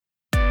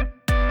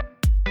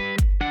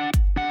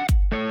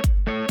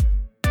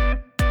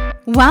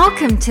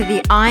Welcome to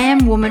the I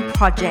Am Woman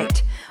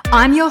Project.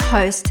 I'm your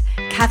host,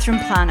 Catherine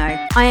Plano.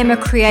 I am a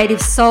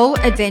creative soul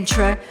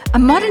adventurer, a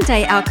modern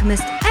day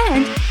alchemist,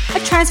 and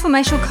a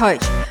transformational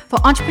coach for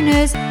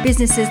entrepreneurs,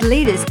 businesses,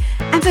 leaders,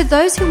 and for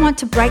those who want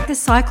to break the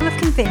cycle of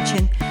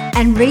convention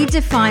and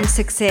redefine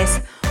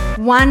success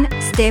one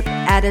step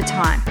at a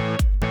time.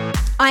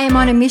 I am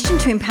on a mission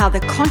to empower the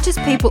conscious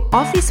people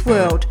of this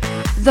world,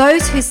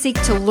 those who seek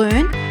to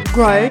learn,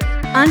 grow,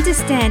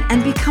 understand,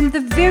 and become the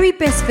very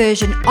best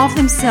version of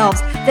themselves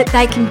that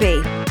they can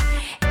be.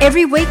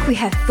 Every week we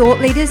have thought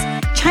leaders,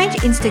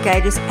 change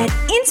instigators, and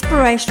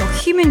inspirational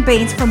human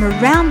beings from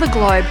around the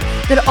globe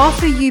that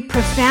offer you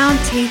profound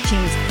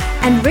teachings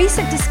and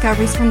recent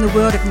discoveries from the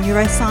world of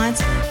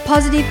neuroscience,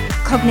 positive,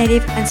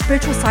 cognitive, and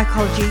spiritual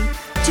psychology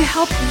to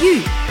help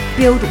you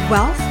build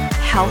wealth,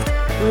 health,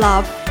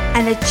 love,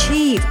 and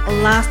achieve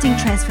lasting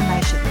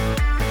transformation.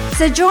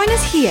 So join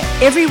us here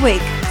every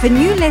week for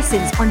new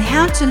lessons on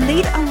how to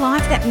lead a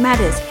life that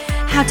matters,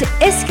 how to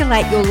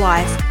escalate your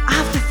life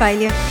after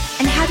failure,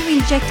 and how to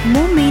inject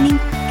more meaning,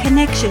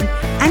 connection,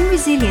 and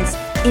resilience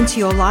into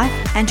your life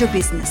and your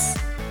business.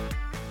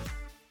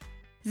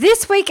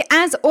 This week,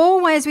 as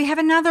always, we have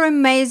another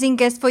amazing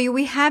guest for you.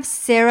 We have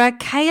Sarah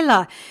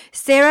Kaler.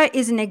 Sarah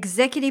is an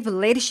executive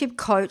leadership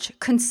coach,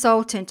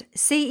 consultant,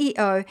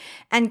 CEO,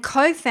 and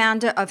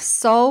co-founder of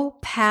Soul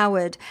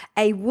Powered,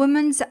 a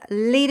women's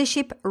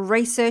leadership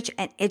research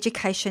and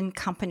education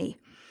company.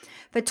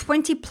 For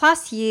 20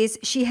 plus years,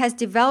 she has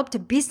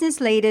developed business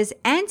leaders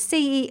and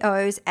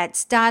CEOs at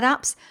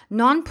startups,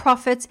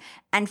 non-profits,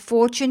 and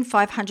Fortune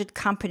 500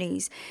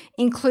 companies,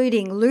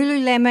 including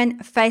Lululemon,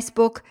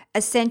 Facebook,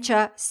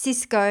 Accenture,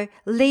 Cisco,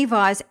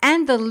 Levi's,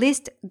 and the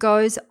list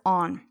goes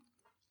on.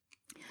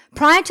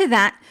 Prior to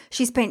that,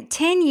 she spent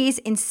 10 years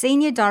in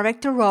senior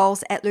director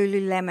roles at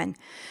Lululemon.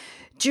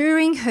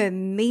 During her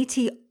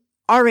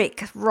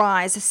meteoric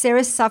rise,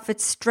 Sarah suffered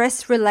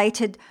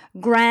stress-related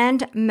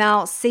grand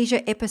mal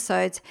seizure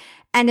episodes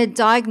and a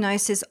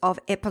diagnosis of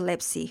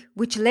epilepsy,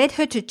 which led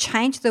her to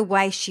change the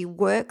way she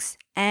works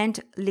and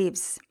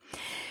lives.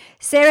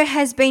 Sarah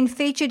has been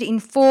featured in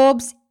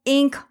Forbes,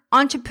 Inc.,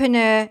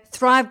 Entrepreneur,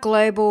 Thrive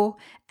Global,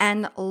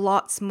 and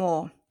lots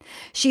more.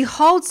 She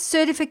holds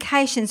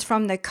certifications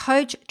from the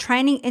Coach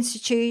Training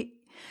Institute,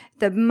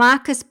 the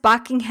Marcus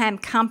Buckingham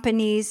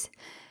Companies,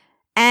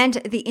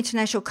 and the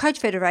International Coach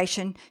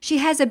Federation. She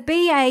has a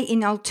BA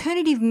in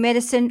alternative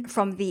medicine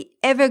from the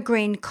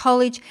Evergreen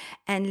College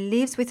and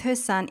lives with her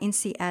son in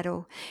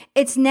Seattle.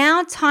 It's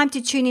now time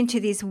to tune into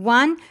this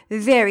one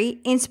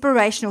very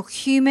inspirational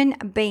human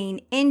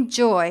being.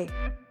 Enjoy.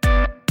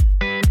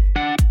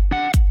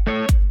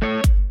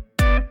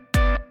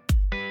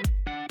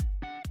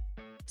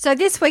 So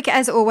this week,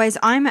 as always,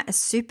 I'm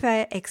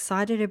super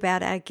excited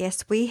about our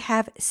guest. We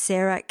have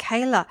Sarah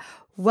Kaler.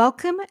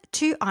 Welcome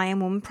to I Am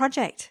Woman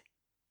Project.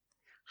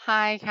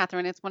 Hi,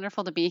 Catherine. It's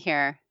wonderful to be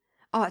here.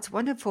 Oh, it's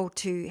wonderful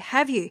to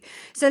have you.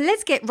 So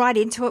let's get right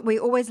into it. We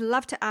always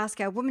love to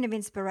ask our woman of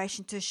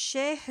inspiration to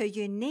share her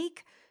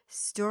unique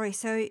story.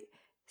 So,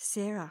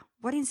 Sarah,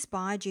 what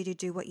inspired you to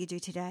do what you do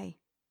today?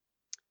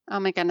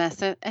 Oh my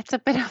goodness, it's a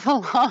bit of a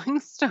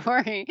long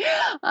story.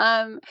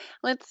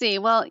 Let's see.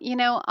 Well,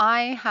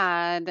 I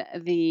had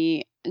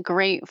the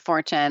great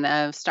fortune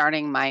of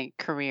starting my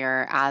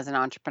career as an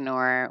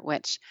entrepreneur,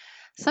 which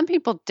some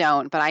people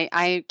don't, but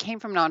I came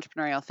from an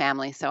entrepreneurial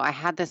family, so I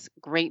had this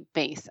great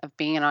base of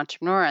being an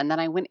entrepreneur. And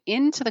then I went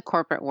into the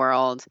corporate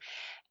world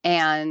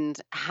and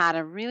had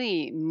a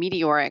really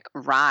meteoric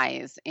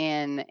rise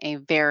in a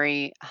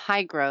very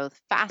high growth,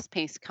 fast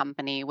paced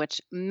company, which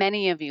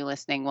many of you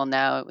listening will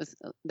know. It was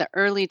the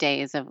early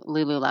days of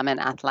Lululemon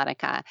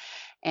Athletica.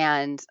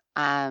 And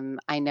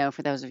I know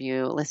for those of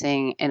you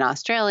listening in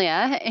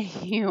Australia,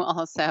 you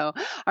also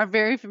are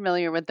very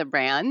familiar with the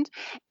brand.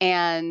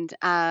 And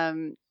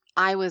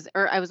I was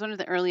one of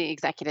the early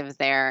executives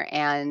there,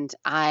 and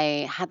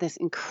I had this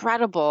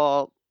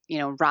incredible,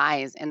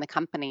 rise in the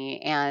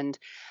company, and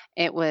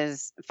it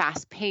was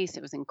fast paced.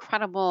 It was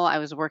incredible. I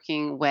was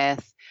working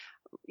with,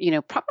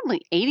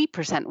 probably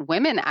 80%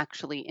 women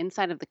actually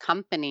inside of the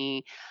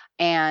company,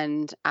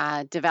 and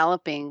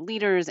developing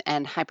leaders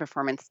and high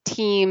performance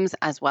teams,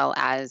 as well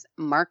as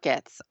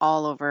markets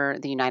all over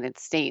the United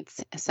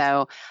States.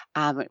 So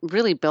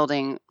really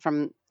building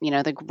from,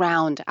 the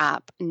ground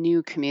up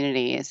new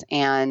communities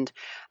and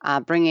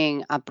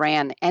bringing a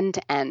brand end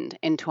to end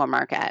into a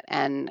market.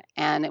 And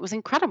it was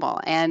incredible.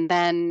 And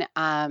then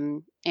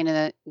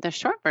the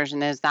short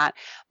version is that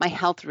my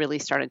health really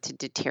started to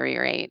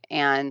deteriorate,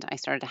 and I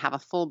started to have a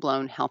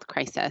full-blown health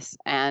crisis.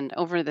 And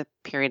over the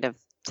period of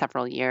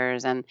several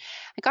years, and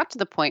I got to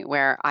the point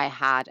where I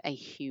had a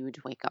huge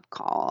wake-up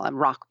call, a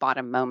rock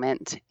bottom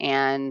moment,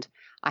 and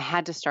I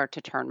had to start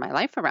to turn my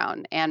life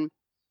around. And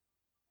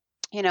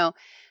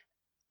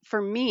for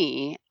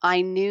me,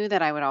 I knew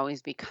that I would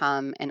always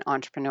become an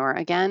entrepreneur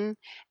again,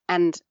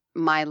 and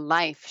my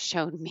life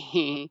showed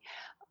me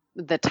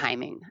the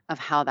timing of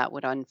how that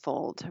would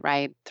unfold,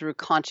 right? Through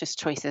conscious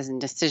choices and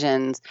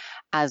decisions,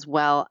 as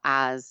well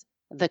as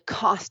the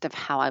cost of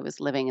how I was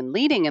living and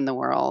leading in the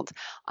world,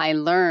 I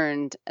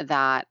learned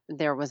that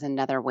there was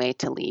another way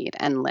to lead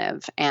and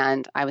live.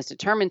 And I was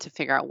determined to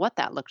figure out what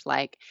that looked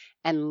like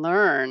and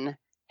learn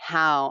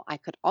how I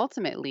could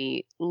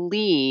ultimately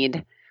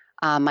lead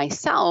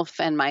myself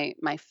and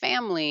my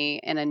family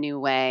in a new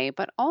way,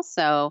 but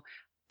also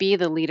be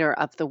the leader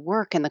of the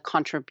work and the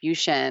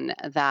contribution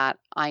that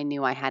I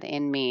knew I had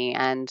in me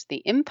and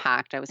the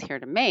impact I was here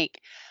to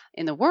make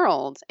in the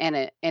world in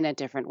a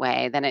different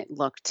way than it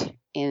looked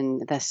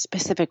in the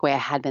specific way I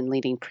had been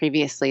leading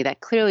previously that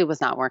clearly was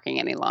not working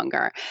any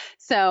longer.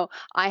 So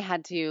I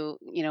had to,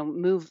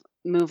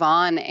 move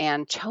on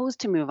and chose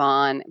to move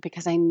on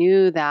because I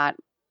knew that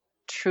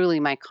truly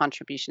my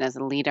contribution as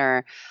a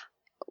leader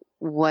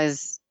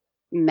was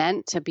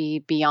meant to be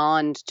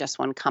beyond just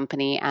one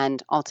company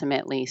and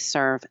ultimately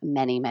serve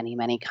many, many,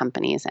 many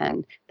companies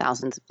and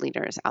thousands of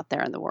leaders out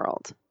there in the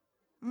world.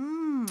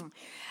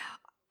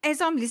 As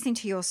I'm listening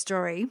to your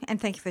story, and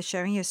thank you for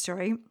sharing your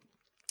story,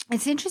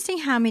 it's interesting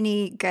how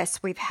many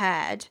guests we've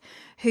had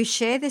who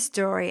share this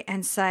story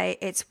and say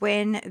it's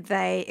when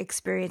they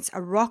experience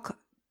a rock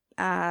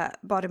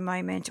bottom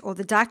moment or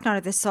the dark night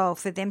of the soul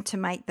for them to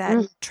make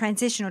that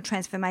transition or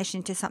transformation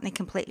into something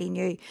completely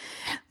new.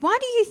 Why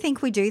do you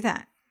think we do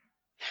that?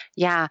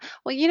 Yeah.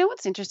 Well, you know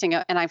what's interesting,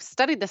 and I've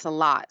studied this a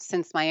lot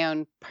since my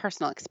own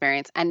personal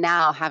experience, and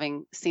now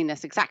having seen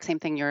this exact same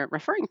thing you're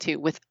referring to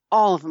with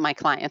all of my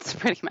clients,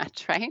 pretty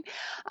much, right?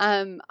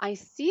 I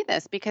see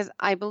this because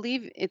I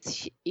believe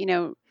it's,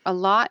 a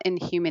lot in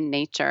human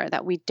nature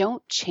that we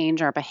don't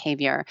change our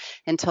behavior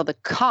until the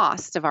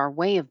cost of our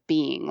way of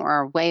being or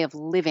our way of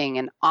living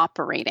and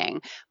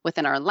operating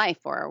within our life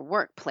or our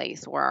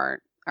workplace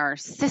or our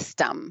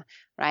system,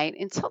 right?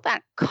 Until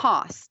that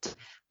cost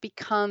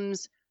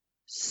becomes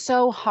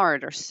so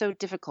hard or so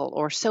difficult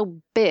or so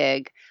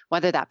big,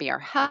 whether that be our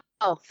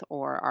health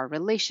or our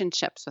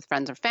relationships with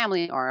friends or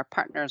family or our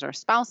partners or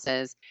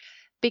spouses,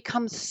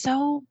 becomes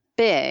so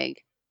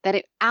big that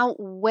it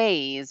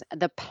outweighs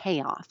the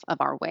payoff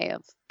of our way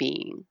of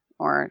being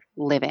or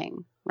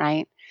living,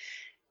 right?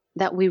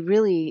 That we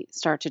really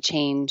start to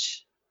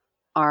change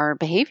our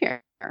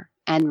behavior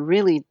and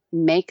really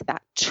make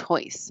that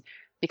choice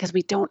because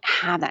we don't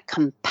have that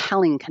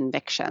compelling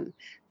conviction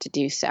to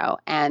do so.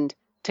 And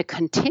to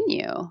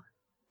continue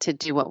to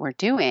do what we're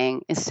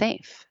doing is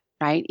safe,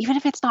 right? Even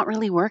if it's not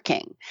really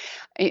working.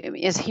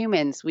 As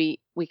humans, we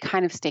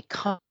kind of stay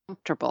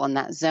comfortable in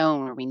that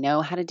zone where we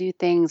know how to do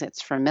things.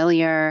 It's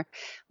familiar.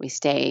 We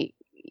stay,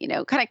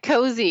 kind of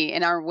cozy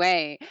in our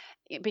way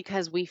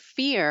because we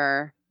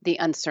fear the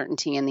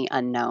uncertainty and the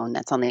unknown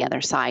that's on the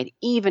other side,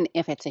 even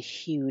if it's a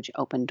huge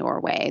open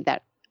doorway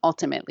that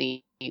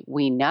ultimately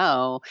we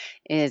know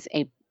is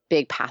a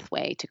big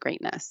pathway to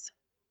greatness.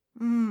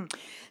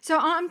 So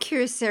I'm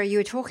curious, Sarah, you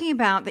were talking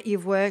about that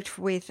you've worked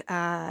with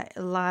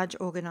large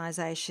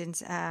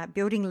organizations,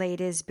 building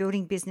leaders,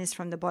 building business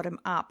from the bottom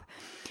up.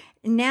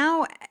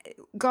 Now,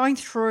 going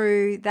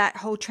through that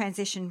whole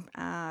transition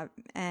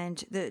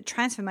and the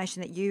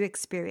transformation that you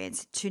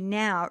experienced to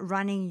now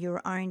running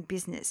your own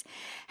business,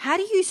 how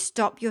do you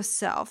stop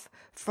yourself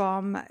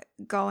from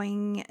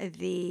going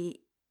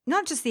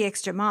not just the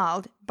extra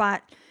mile,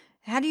 but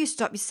how do you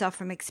stop yourself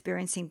from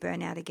experiencing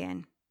burnout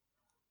again?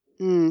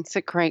 It's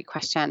a great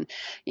question.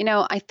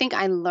 I think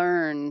I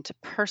learned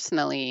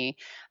personally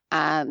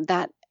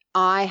that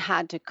I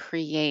had to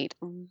create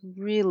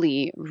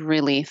really,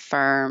 really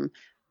firm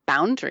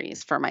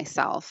boundaries for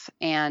myself.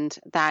 And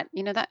that,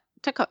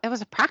 it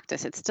was a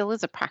practice. It still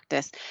is a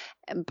practice.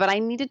 But I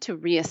needed to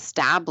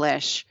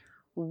reestablish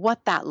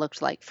what that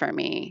looked like for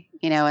me,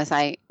 as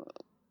I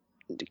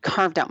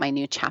carved out my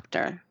new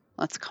chapter.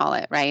 Let's call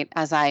it, right?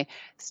 As I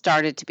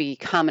started to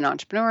become an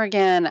entrepreneur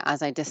again,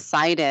 as I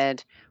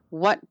decided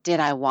what did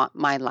I want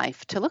my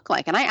life to look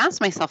like? And I asked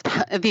myself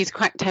these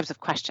types of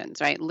questions,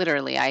 right?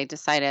 Literally, I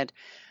decided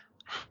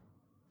how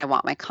I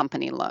want my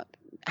company look.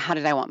 How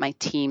did I want my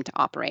team to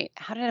operate?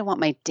 How did I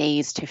want my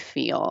days to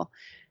feel?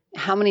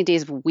 How many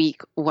days a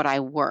week would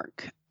I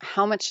work?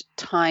 How much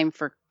time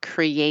for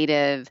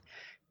creative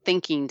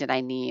thinking did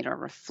I need, or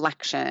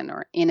reflection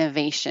or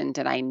innovation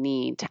did I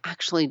need to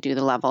actually do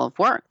the level of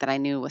work that I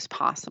knew was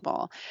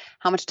possible?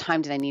 How much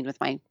time did I need with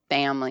my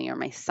family or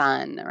my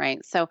son,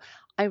 right? So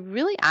I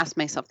really asked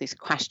myself these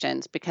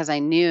questions because I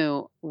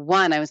knew,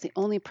 one, I was the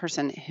only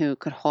person who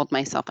could hold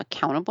myself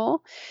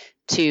accountable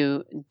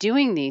to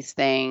doing these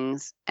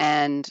things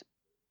and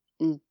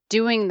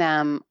doing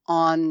them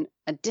on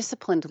a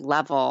disciplined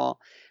level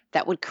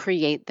that would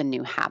create the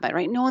new habit,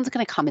 right? No one's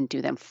going to come and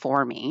do them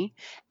for me.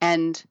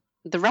 And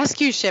the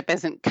rescue ship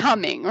isn't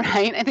coming,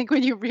 right? I think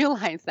when you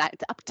realize that,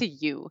 it's up to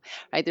you,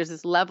 right? There's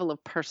this level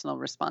of personal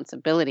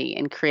responsibility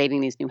in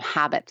creating these new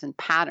habits and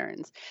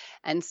patterns.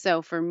 And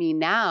so for me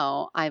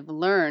now, I've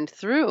learned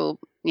through,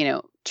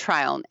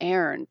 trial and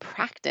error and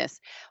practice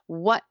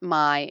what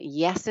my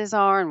yeses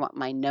are and what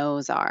my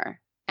nos are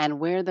and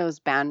where those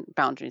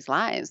boundaries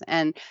lies.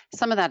 And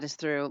some of that is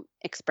through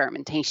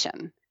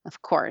experimentation,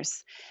 of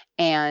course.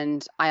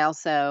 And I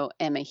also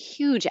am a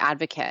huge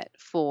advocate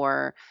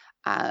for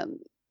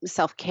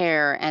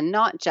self-care, and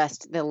not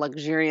just the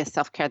luxurious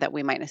self-care that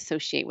we might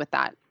associate with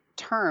that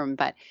term,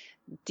 but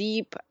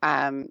deep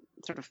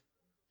sort of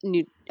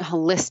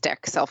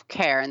holistic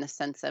self-care in the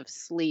sense of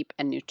sleep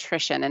and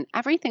nutrition and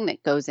everything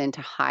that goes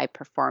into high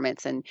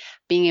performance and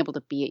being able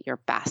to be at your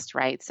best,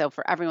 right? So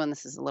for everyone,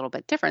 this is a little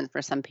bit different.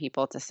 For some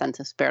people, it's a sense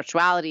of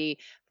spirituality.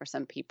 For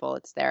some people,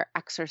 it's their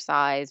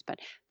exercise. But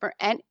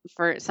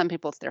for some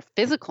people, it's their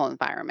physical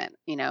environment,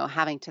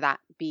 having to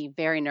that be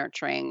very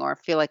nurturing or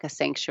feel like a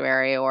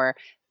sanctuary or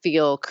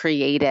feel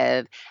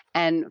creative.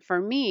 And for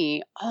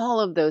me, all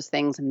of those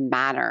things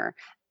matter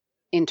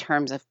in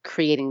terms of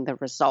creating the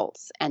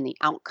results and the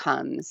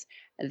outcomes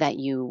that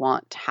you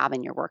want to have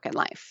in your work and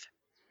life.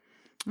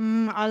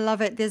 I love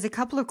it. There's a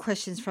couple of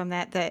questions from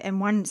that, and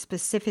one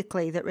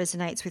specifically that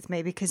resonates with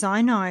me, because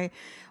I know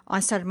I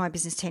started my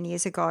business 10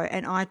 years ago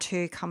and I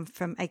too come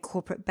from a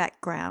corporate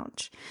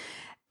background.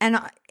 And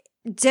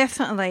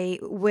definitely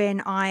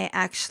when I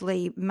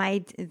actually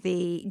made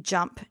the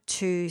jump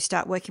to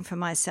start working for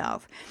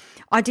myself,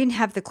 I didn't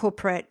have the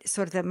corporate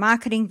sort of the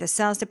marketing, the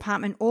sales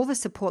department, all the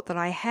support that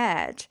I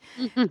had.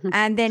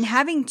 And then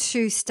having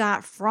to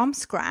start from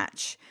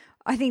scratch,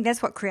 I think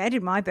that's what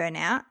created my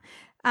burnout.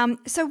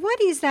 So what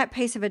is that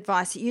piece of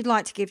advice that you'd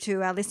like to give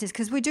to our listeners?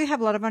 Because we do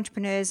have a lot of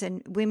entrepreneurs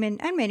and women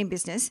and men in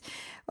business.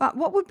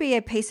 What would be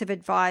a piece of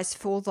advice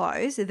for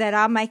those that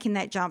are making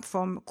that jump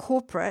from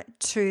corporate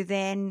to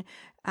then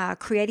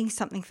creating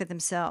something for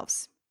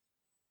themselves?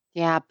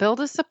 Yeah, build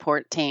a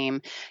support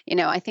team.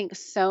 I think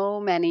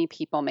so many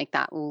people make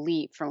that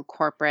leap from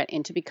corporate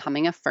into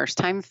becoming a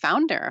first-time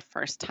founder, a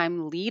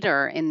first-time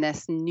leader in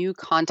this new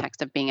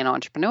context of being an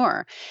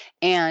entrepreneur.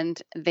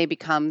 And they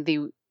become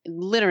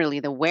literally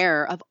the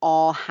wearer of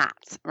all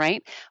hats,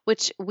 right?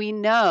 Which we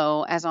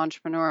know as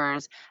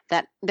entrepreneurs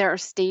that there are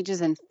stages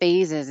and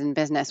phases in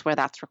business where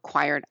that's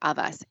required of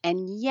us.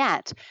 And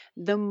yet,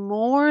 the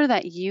more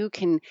that you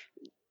can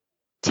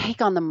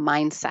take on the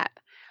mindset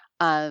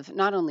of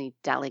not only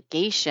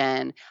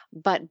delegation,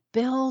 but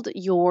build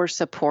your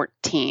support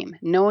team,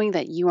 knowing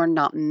that you are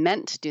not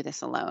meant to do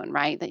this alone,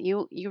 right? That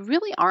you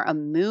really are a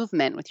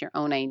movement with your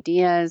own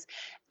ideas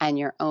and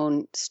your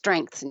own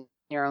strengths and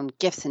your own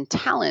gifts and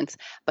talents,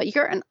 but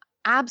you're an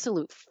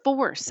absolute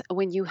force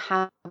when you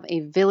have a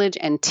village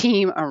and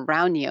team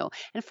around you.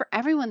 And for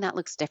everyone, that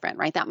looks different,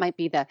 right? That might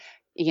be the,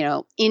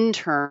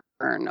 intern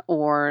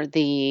or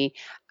the,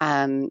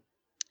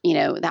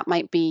 that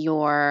might be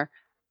your,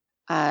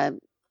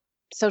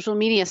 social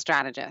media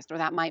strategist, or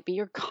that might be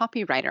your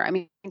copywriter. I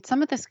mean,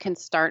 some of this can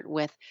start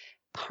with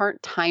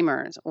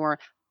part-timers, or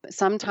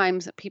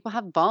sometimes people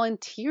have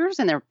volunteers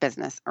in their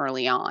business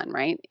early on,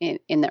 right?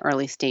 In the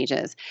early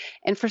stages.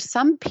 And for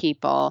some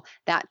people,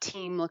 that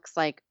team looks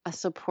like a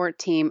support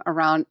team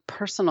around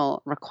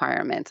personal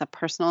requirements, a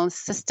personal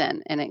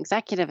assistant, an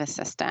executive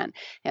assistant.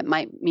 It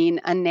might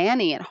mean a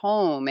nanny at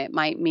home. It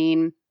might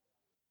mean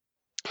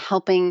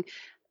helping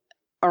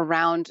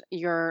around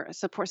your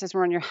support system,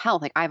 around your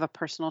health. Like I have a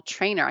personal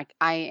trainer,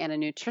 I am a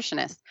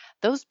nutritionist.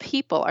 Those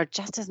people are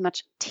just as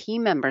much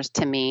team members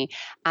to me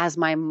as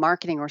my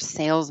marketing or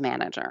sales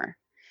manager,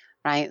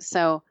 right?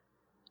 So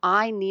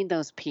I need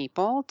those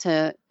people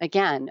to,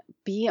 again,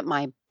 be at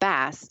my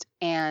best,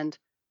 and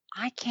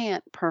I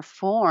can't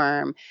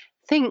perform,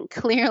 think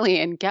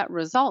clearly, and get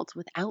results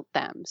without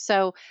them.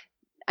 So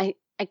I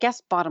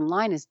guess bottom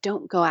line is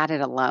don't go at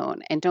it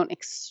alone, and don't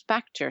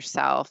expect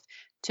yourself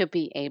to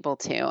be able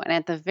to. And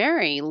at the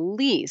very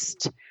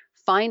least,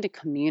 find a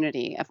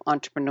community of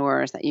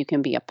entrepreneurs that you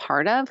can be a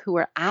part of who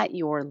are at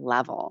your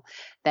level,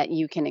 that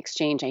you can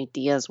exchange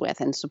ideas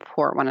with and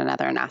support one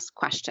another and ask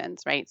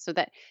questions, right? So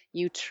that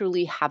you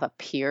truly have a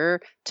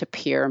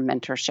peer-to-peer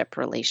mentorship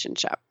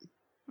relationship.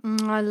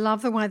 I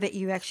love the way that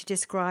you actually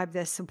describe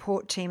the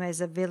support team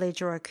as a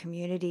village or a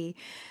community.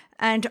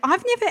 And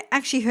I've never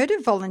actually heard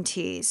of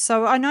volunteers.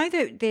 So I know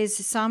that there's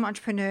some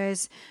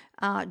entrepreneurs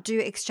do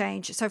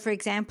exchange. So, for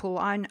example,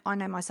 I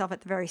know myself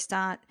at the very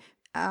start,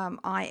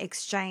 I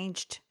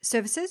exchanged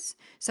services.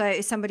 So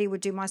if somebody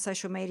would do my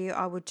social media,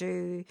 I would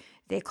do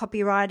their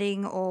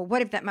copywriting or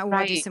whatever that might, or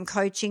I do some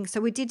coaching.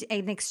 So we did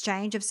an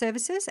exchange of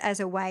services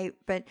as a way,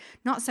 but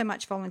not so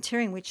much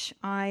volunteering, which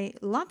I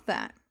love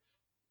that.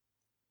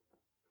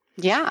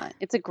 Yeah,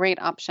 it's a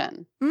great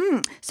option.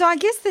 So I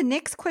guess the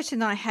next question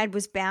that I had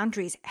was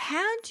boundaries.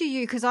 How do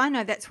you, because I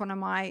know that's one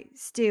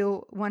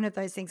of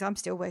those things I'm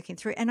still working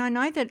through. And I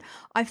know that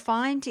I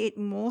find it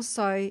more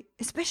so,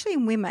 especially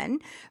in women,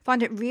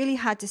 find it really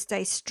hard to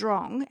stay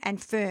strong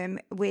and firm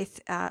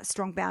with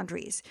strong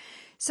boundaries.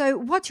 So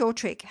what's your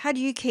trick? How do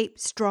you keep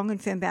strong and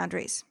firm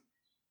boundaries?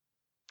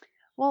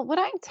 Well, what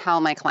I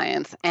tell my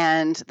clients,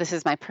 and this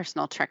is my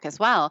personal trick as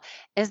well,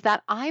 is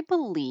that I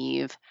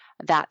believe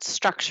that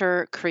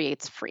structure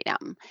creates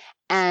freedom.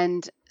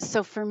 And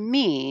so for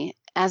me,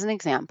 as an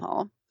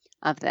example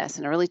of this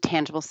in a really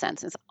tangible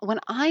sense, is when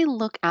I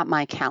look at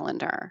my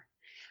calendar,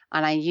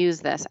 and I use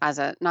this as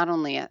not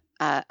only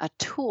a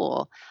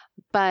tool,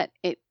 but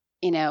it,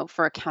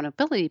 for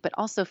accountability, but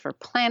also for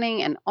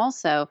planning, and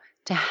also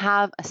to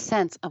have a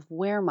sense of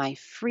where my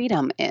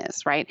freedom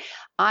is, right?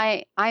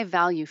 I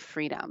value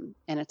freedom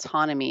and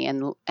autonomy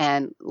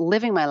and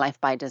living my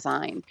life by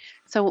design.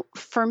 So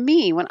for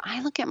me, when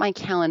I look at my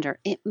calendar,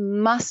 it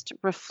must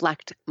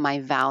reflect my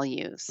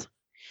values.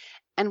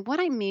 And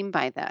what I mean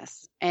by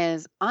this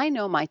is I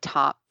know my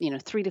top,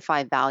 3 to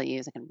 5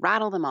 values. I can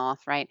rattle them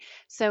off, right?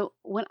 So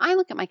when I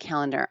look at my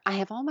calendar, I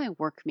have all my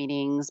work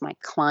meetings, my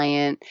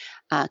client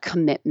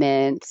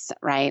commitments,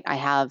 right? I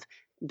have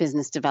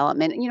business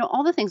development,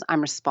 all the things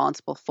I'm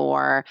responsible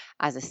for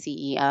as a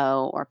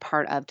CEO or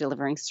part of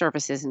delivering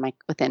services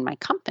within my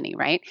company,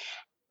 right?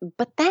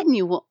 But then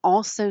you will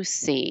also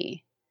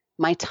see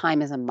my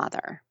time as a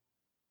mother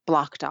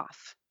blocked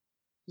off.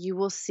 You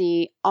will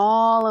see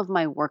all of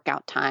my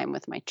workout time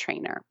with my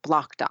trainer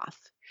blocked off.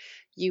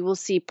 You will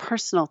see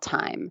personal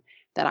time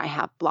that I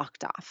have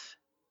blocked off,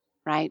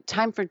 right?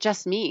 Time for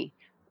just me,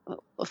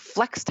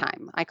 flex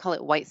time. I call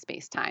it white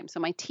space time. So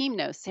my team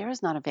knows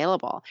Sarah's not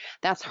available.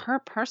 That's her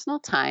personal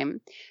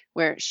time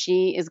where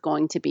she is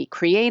going to be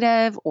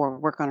creative or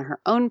work on her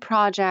own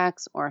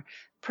projects or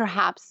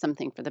perhaps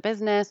something for the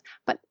business.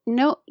 But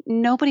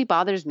nobody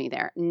bothers me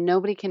there.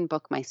 Nobody can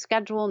book my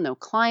schedule, no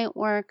client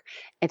work.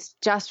 It's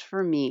just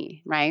for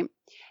me, right?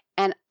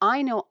 And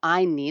I know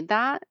I need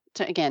that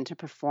to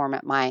perform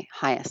at my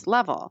highest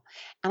level.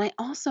 And I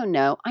also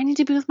know I need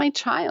to be with my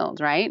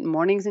child, right?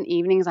 Mornings and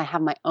evenings, I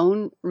have my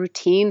own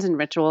routines and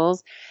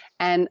rituals,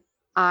 and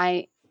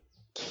I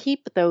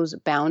keep those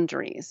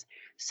boundaries.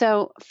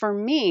 So for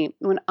me,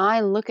 when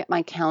I look at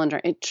my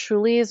calendar, it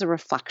truly is a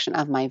reflection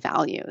of my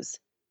values,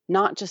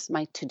 not just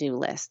my to-do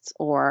lists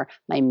or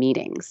my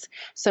meetings.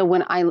 So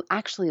when I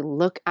actually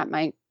look at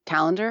my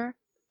calendar,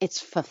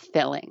 it's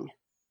fulfilling.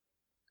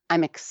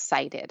 I'm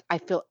excited. I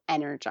feel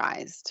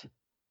energized,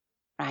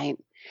 right?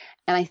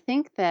 And I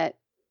think that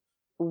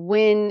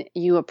when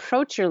you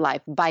approach your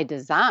life by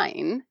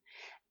design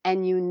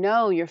and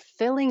you're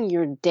filling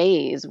your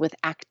days with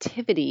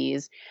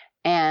activities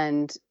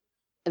and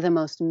the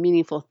most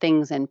meaningful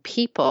things and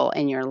people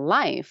in your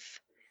life,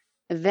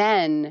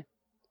 then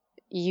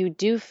you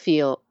do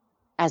feel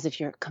as if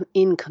you're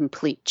in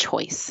complete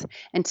choice.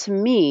 And to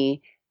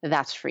me,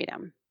 that's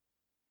freedom.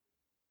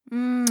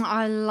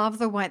 I love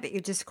the way that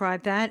you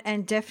describe that,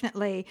 and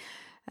definitely,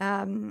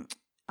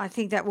 I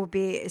think that will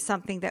be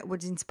something that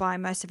would inspire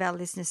most of our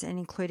listeners, and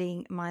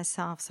including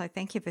myself. So,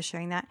 thank you for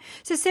sharing that.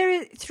 So,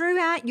 Sarah,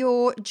 throughout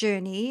your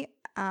journey,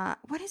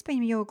 what has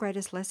been your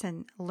greatest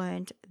lesson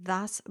learned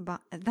thus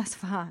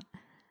far?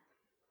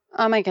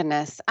 Oh my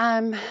goodness.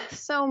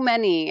 So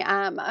many.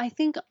 I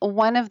think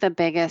one of the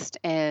biggest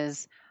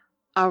is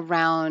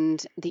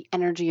around the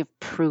energy of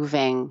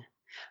proving.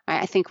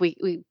 Right? I think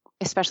we,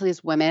 especially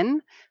as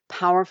women,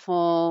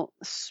 powerful,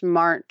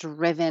 smart,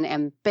 driven,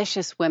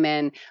 ambitious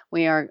women,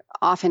 we are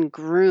often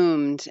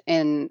groomed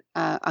in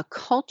a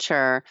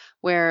culture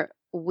where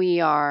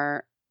we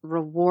are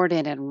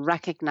rewarded and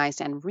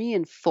recognized and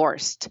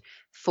reinforced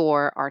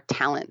for our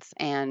talents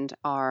and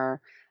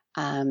our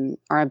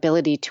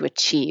ability to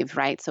achieve,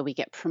 right? So we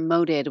get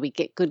promoted, we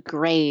get good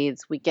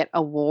grades, we get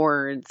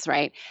awards,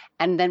 right?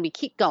 And then we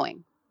keep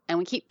going and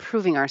we keep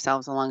proving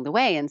ourselves along the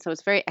way. And so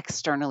it's very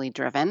externally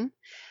driven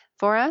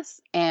for us.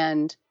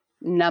 And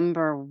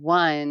number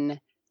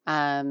one,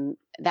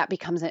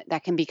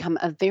 that can become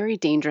a very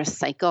dangerous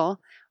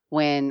cycle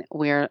when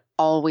we're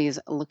always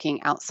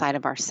looking outside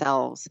of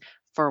ourselves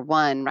for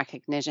one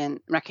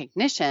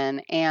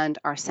recognition and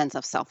our sense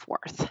of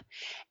self-worth.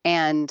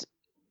 And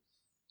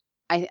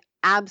I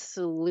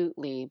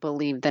absolutely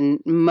believe the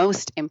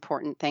most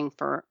important thing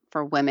for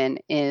women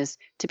is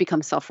to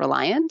become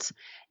self-reliant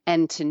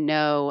and to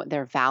know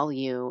their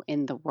value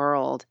in the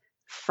world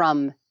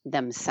from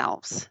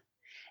themselves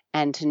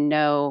and to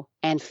know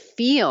and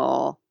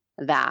feel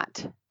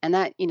that. And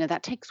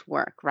that takes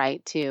work,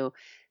 right?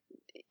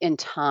 In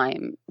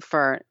time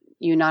for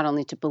you not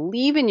only to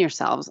believe in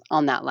yourselves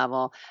on that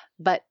level,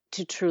 but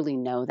to truly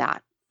know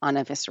that on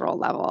a visceral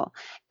level.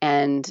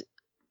 And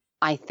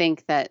I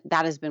think that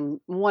has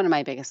been one of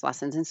my biggest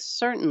lessons and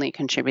certainly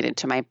contributed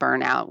to my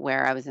burnout,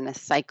 where I was in a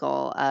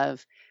cycle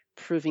of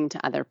proving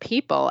to other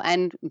people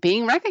and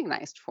being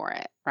recognized for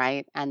it,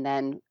 right? And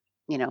then,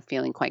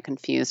 feeling quite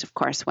confused, of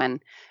course,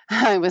 when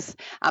I was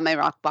at my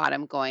rock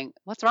bottom going,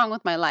 what's wrong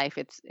with my life?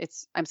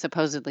 I'm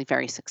supposedly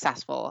very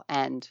successful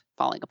and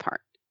falling apart,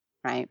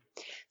 right?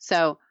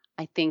 So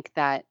I think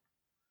that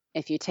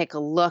if you take a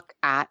look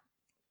at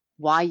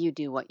why you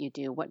do what you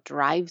do, what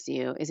drives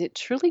you, is it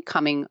truly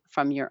coming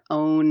from your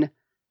own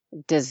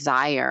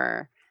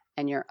desire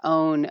and your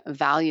own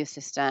value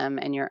system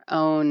and your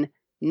own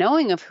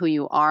knowing of who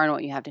you are and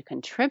what you have to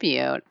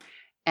contribute,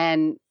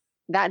 and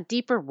that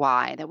deeper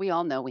why that we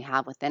all know we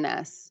have within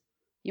us?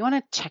 You want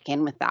to check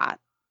in with that.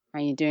 Are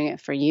you doing it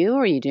for you,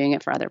 or are you doing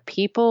it for other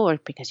people, or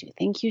because you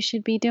think you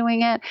should be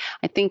doing it?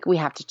 I think we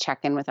have to check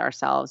in with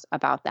ourselves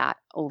about that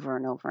over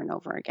and over and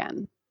over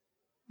again.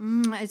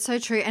 It's so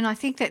true. And I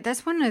think that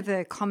that's one of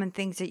the common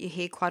things that you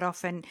hear quite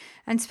often,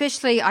 and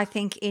especially I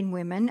think in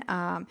women,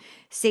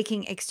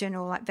 seeking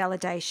external like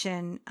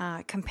validation,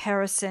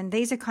 comparison.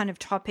 These are kind of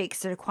topics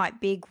that are quite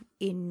big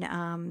in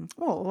a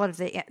lot of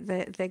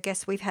the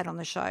guests we've had on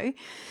the show.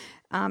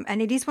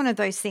 And it is one of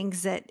those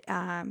things that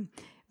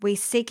we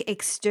seek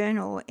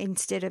external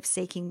instead of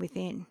seeking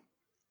within.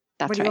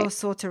 That's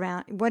What are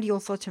right. What are your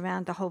thoughts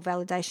around the whole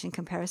validation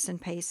comparison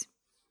piece?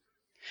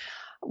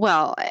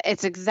 Well,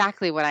 it's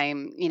exactly what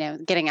I'm,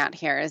 getting at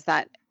here is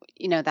that,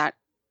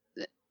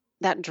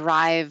 that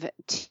drive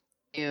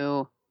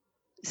to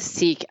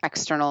seek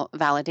external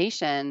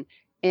validation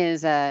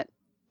is it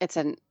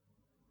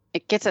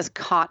gets us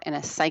caught in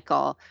a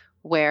cycle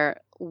where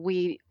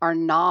we are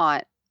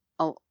not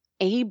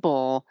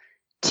able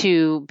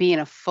to be in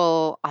a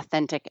full,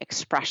 authentic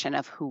expression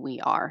of who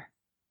we are.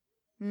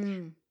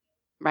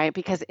 Right?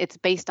 Because it's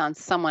based on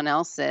someone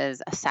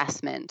else's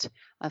assessment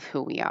of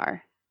who we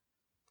are.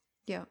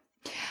 Yeah.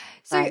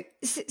 So, right.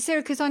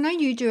 Sarah, because I know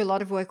you do a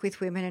lot of work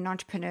with women and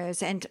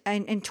entrepreneurs and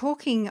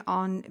talking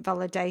on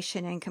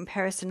validation and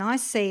comparison, I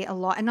see a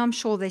lot, and I'm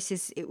sure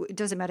it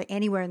doesn't matter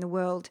anywhere in the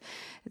world,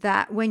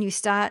 that when you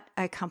start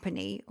a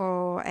company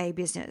or a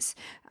business,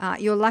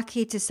 you're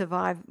lucky to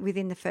survive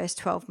within the first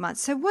 12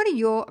 months. So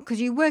because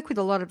you work with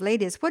a lot of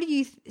leaders, what do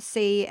you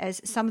see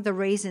as some of the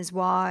reasons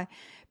why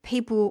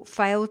people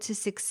fail to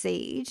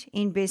succeed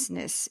in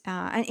business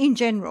and in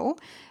general?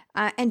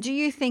 And do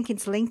you think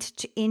it's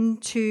linked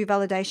into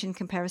validation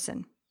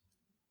comparison?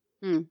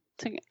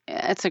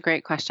 It's a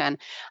great question.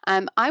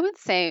 I would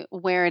say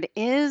where it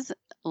is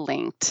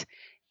linked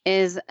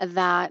is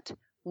that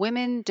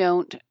women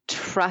don't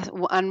trust,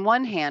 on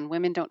one hand,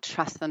 women don't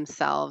trust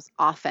themselves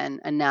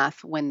often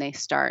enough when they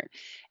start.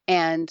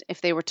 And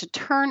if they were to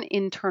turn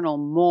internal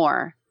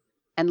more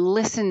and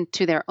listen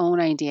to their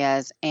own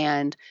ideas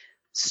and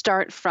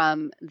start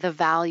from the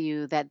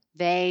value that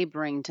they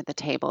bring to the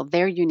table,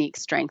 their unique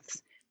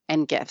strengths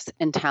and gifts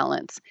and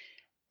talents,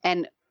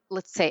 and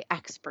let's say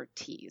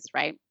expertise,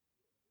 right?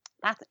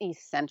 That's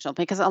essential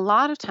because a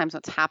lot of times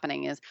what's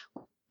happening is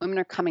women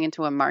are coming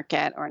into a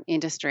market or an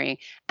industry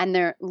and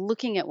they're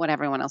looking at what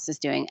everyone else is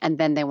doing and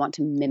then they want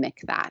to mimic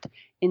that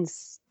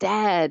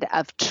instead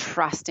of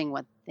trusting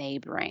what they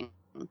bring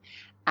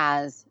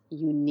as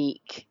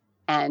unique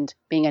and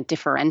being a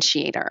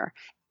differentiator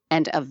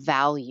and a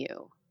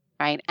value,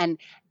 right? And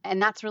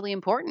that's really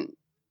important.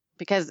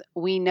 Because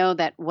we know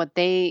that what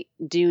they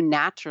do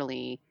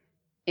naturally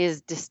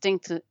is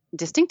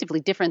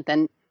distinctively different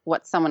than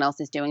what someone else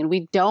is doing. And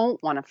we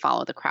don't want to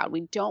follow the crowd.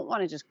 We don't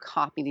want to just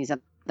copy these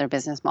other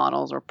business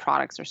models or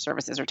products or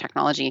services or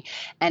technology.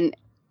 And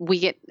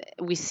we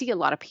see a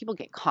lot of people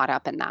get caught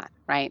up in that,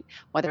 right?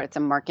 Whether it's a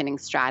marketing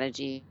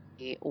strategy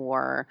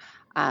or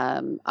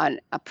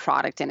a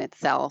product in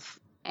itself.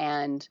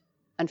 And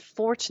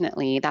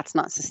unfortunately, that's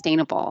not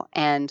sustainable.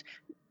 And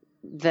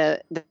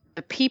the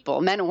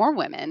people, men or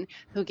women,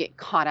 who get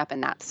caught up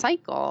in that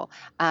cycle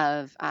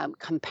of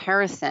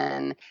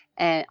comparison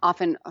and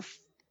often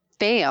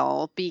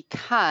fail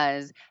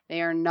because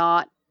they are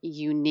not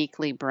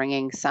uniquely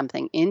bringing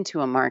something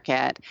into a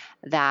market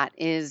that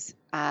is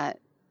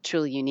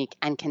truly unique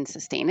and can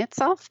sustain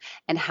itself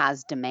and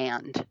has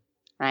demand,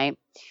 right?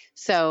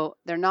 So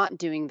they're not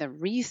doing the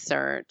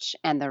research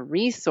and the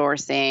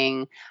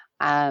resourcing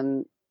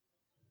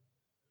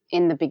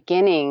in the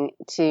beginning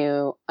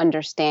to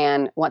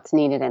understand what's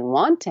needed and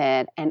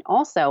wanted, and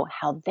also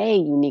how they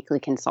uniquely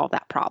can solve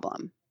that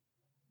problem.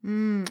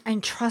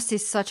 And trust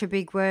is such a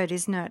big word,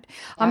 isn't it?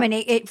 Yeah. I mean,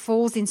 it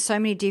falls in so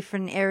many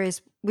different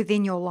areas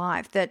within your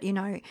life that,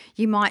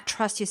 you might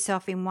trust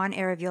yourself in one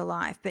area of your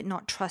life, but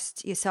not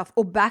trust yourself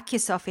or back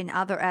yourself in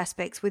other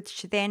aspects,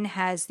 which then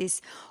has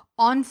this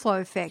on-flow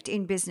effect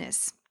in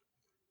business.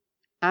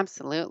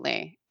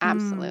 Absolutely.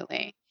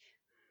 Absolutely.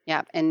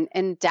 Yeah.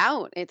 And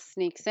doubt, it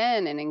sneaks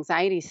in and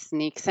anxiety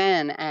sneaks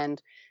in.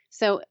 And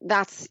so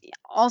that's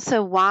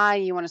also why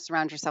you want to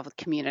surround yourself with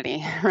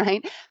community,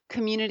 right?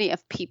 Community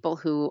of people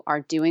who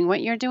are doing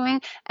what you're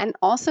doing and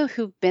also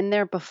who've been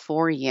there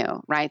before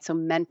you, right? So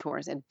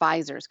mentors,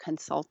 advisors,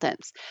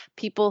 consultants,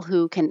 people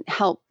who can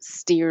help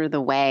steer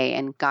the way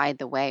and guide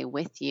the way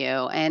with you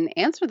and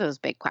answer those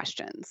big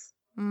questions.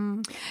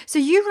 So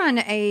you run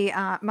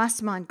a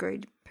mastermind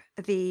group,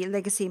 the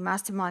Legacy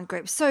Mastermind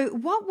Group. So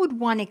what would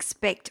one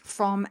expect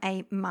from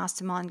a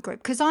mastermind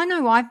group? Because I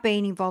know I've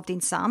been involved in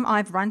some,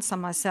 I've run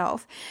some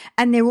myself,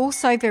 and they're all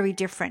so very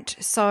different.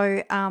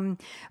 So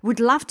would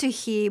love to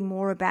hear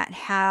more about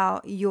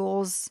how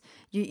you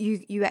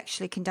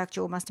actually conduct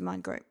your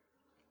mastermind group.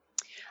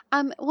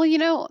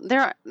 Well,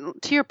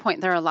 to your point,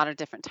 there are a lot of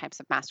different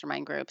types of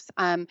mastermind groups.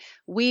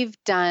 We've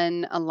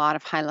done a lot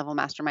of high-level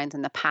masterminds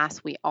in the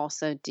past. We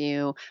also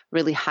do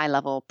really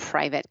high-level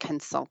private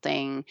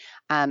consulting,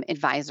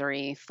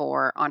 advisory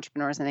for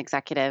entrepreneurs and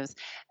executives.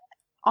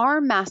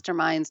 Our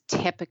masterminds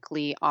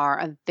typically are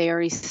a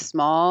very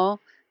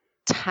small,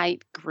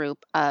 tight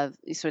group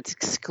so it's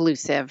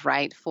exclusive,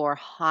 right, for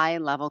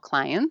high-level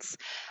clients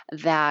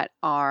that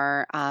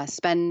are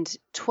spend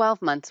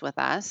 12 months with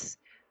us.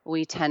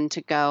 we tend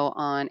to go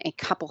on a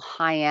couple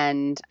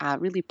high-end,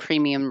 really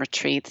premium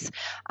retreats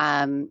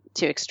to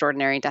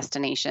extraordinary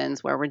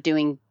destinations where we're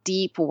doing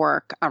deep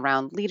work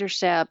around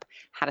leadership,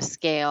 how to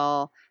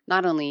scale,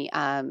 not only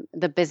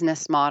the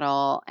business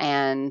model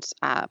and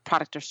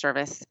product or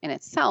service in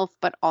itself,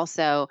 but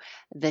also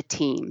the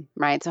team,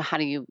 right? So how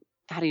do you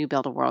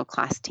build a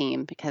world-class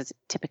team? Because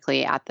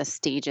typically at the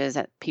stages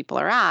that people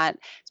are at,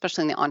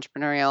 especially in the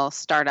entrepreneurial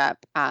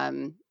startup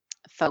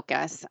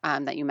focus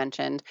that you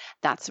mentioned,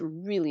 that's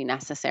really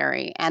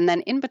necessary. And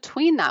then in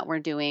between that, we're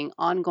doing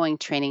ongoing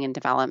training and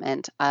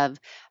development of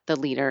the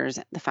leaders,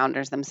 the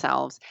founders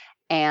themselves.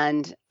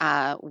 And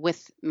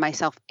with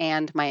myself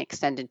and my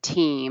extended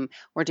team,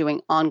 we're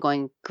doing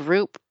ongoing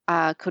group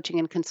coaching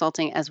and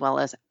consulting, as well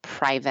as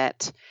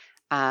private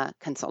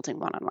consulting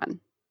one-on-one.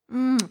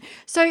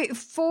 So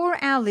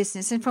for our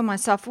listeners and for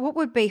myself, what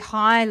would be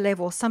high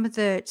level, some of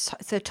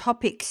the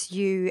topics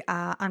you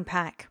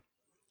unpack?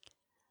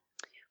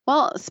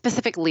 Well,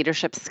 specific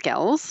leadership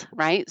skills,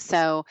 right?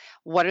 So,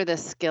 what are the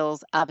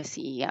skills of a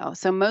CEO?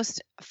 So,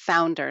 most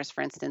founders,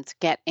 for instance,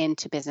 get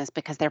into business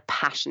because they're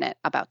passionate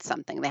about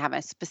something. They have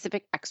a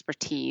specific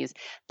expertise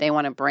they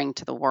want to bring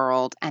to the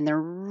world, and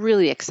they're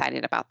really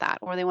excited about that.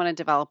 Or they want to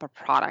develop a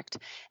product,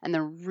 and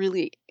they're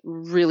really,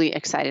 really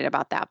excited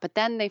about that. But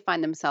then they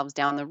find themselves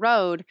down the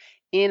road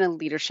in a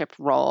leadership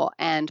role,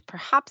 and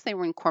perhaps they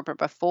were in corporate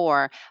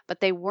before,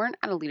 but they weren't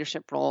at a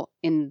leadership role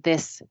in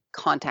this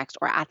context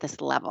or at this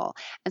level.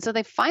 And so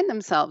they find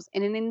themselves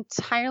in an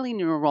entirely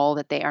new role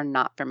that they are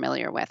not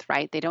familiar with,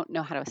 right? They don't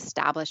know how to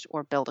establish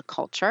or build a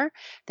culture.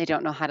 They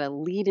don't know how to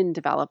lead and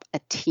develop a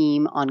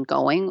team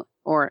ongoing,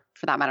 or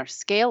for that matter,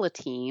 scale a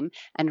team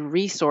and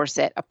resource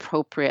it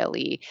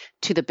appropriately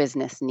to the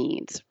business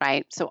needs,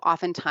 right? So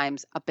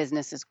oftentimes a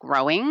business is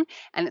growing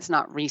and it's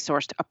not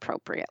resourced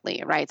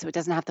appropriately, right? So it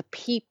doesn't have the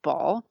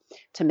people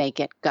to make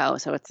it go.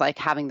 So it's like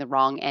having the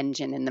wrong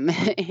engine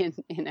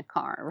in a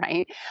car,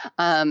 right?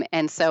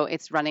 And so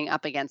it's running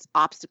up against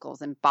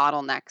obstacles and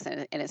bottlenecks,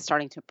 and it's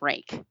starting to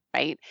break,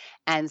 right?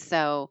 And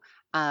so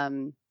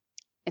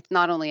it's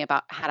not only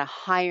about how to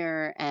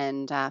hire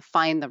and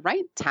find the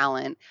right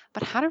talent,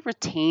 but how to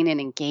retain and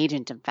engage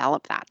and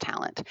develop that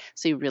talent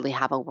so you really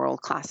have a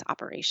world-class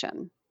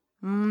operation.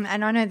 And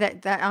I know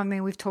that I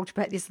mean, we've talked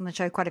about this on the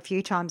show quite a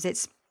few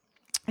times.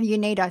 You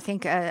need, I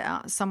think,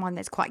 someone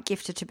that's quite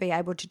gifted to be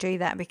able to do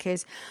that,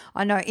 because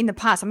I know in the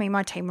past, I mean,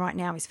 my team right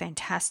now is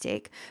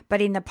fantastic, but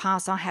in the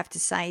past, I have to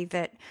say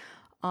that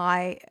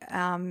I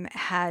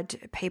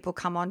had people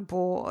come on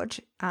board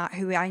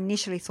who I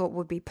initially thought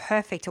would be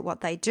perfect at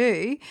what they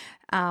do,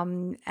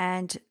 and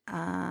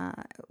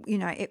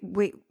it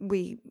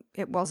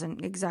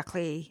wasn't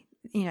exactly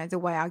the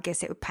way I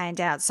guess it panned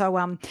out. So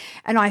and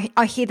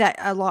I hear that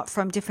a lot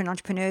from different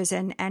entrepreneurs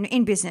and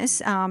in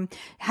business.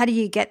 How do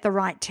you get the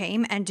right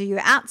team, and do you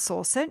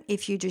outsource it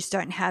if you just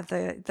don't have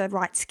the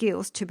right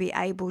skills to be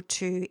able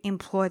to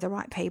employ the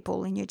right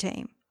people in your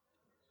team?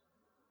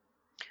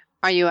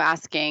 Are you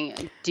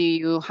asking, do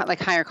you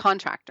hire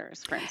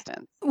contractors, for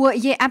instance? Well,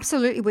 yeah,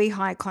 absolutely. We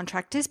hire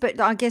contractors, but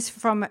I guess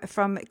from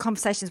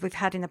conversations we've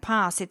had in the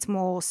past, it's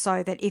more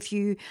so that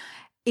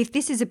if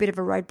this is a bit of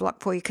a roadblock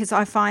for you, because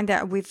I find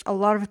that with a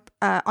lot of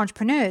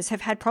entrepreneurs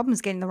have had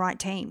problems getting the right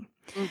team.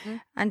 Mm-hmm.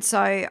 And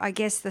so I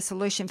guess the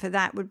solution for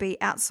that would be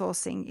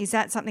outsourcing. Is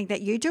that something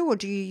that you do, or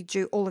do you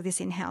do all of this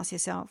in-house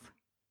yourself?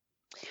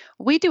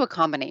 We do a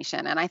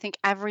combination, and I think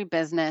every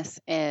business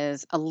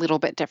is a little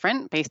bit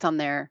different based on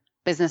their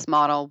business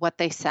model, what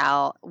they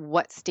sell,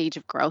 what stage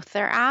of growth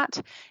they're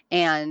at,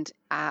 and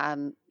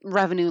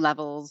revenue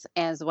levels,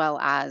 as well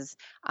as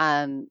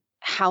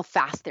how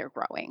fast they're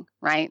growing,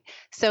 right?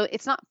 So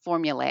it's not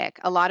formulaic.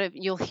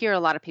 You'll hear a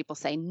lot of people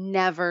say,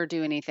 never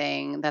do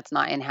anything that's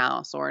not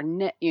in-house, or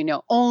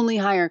only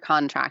hire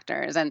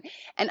contractors. And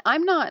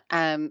I'm not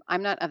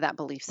of that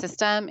belief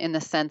system, in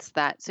the sense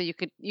that, so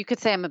you could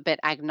say I'm a bit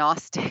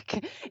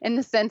agnostic in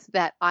the sense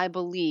that I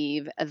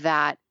believe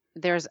that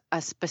there's a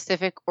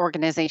specific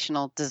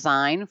organizational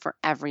design for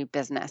every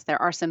business.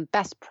 There are some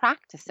best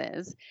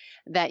practices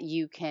that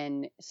you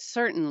can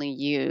certainly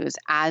use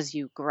as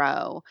you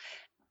grow.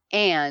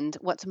 And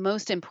what's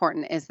most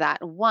important is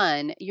that,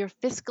 one, you're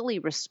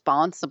fiscally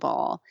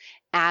responsible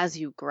as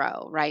you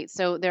grow, right?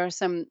 So there are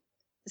some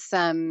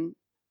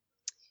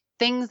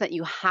things that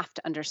you have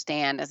to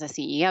understand as a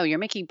CEO. You're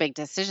making big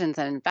decisions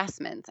and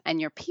investments, and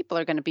your people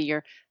are going to be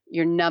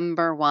your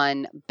number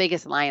one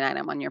biggest line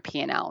item on your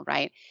P&L,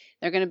 right?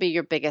 They're going to be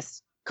your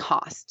biggest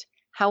cost.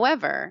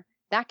 However,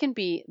 that can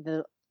be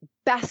the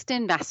best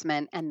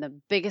investment and the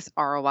biggest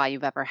ROI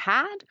you've ever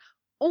had,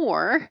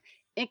 or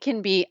it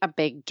can be a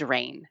big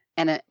drain.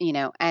 And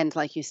and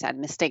like you said,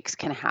 mistakes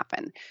can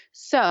happen.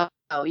 So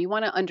you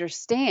want to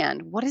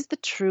understand, what is the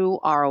true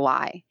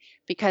ROI?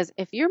 Because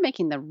if you're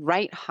making the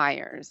right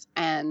hires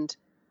and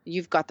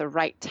you've got the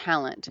right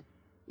talent,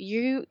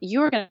 you're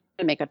going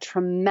to make a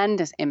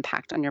tremendous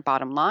impact on your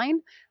bottom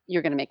line.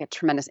 You're going to make a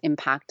tremendous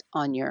impact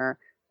on your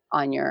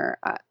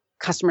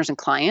customers and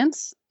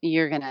clients.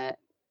 You're going to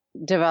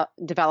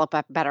develop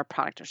a better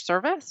product or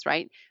service,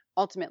 right?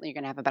 Ultimately, you're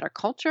going to have a better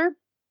culture.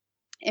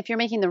 if you're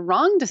making the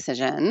wrong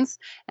decisions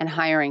and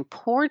hiring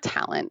poor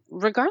talent,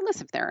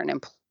 regardless if they're an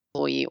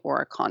employee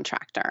or a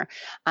contractor,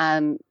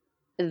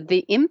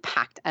 the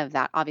impact of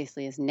that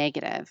obviously is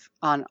negative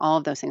on all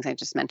of those things I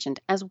just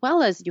mentioned, as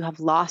well as you have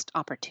lost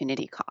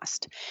opportunity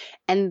cost.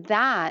 And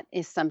that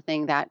is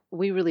something that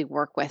we really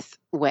work with,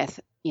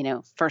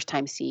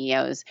 first-time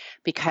CEOs,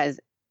 because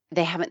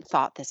they haven't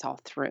thought this all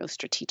through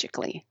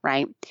strategically,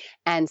 right?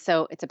 And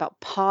so it's about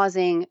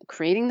pausing,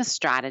 creating the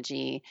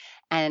strategy,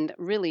 and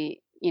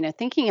really,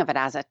 thinking of it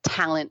as a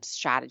talent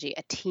strategy,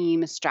 a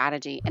team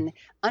strategy, and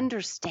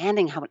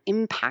understanding how it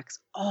impacts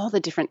all the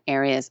different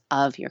areas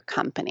of your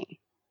company.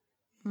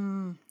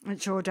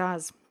 It sure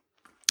does.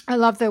 I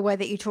love the way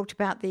that you talked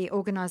about the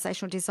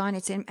organizational design.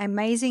 It's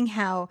amazing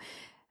how,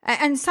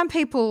 and some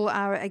people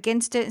are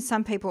against it, and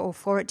some people are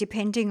for it,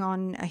 depending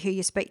on who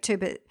you speak to.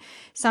 But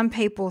some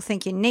people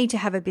think you need to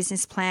have a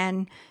business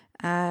plan,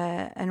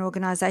 an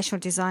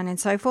organizational design, and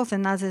so forth.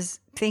 And others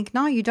think,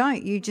 no, you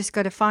don't. You just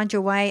got to find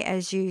your way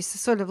as you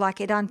sort of like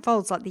it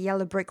unfolds, like the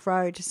yellow brick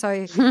road.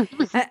 So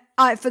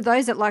for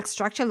those that like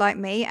structure, like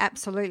me,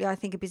 absolutely, I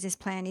think a business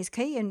plan is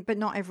key, but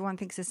not everyone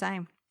thinks the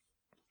same.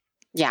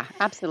 Yeah,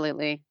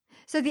 absolutely.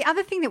 So the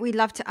other thing that we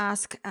love to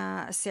ask,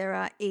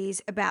 Sarah,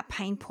 is about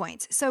pain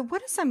points. So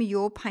what are some of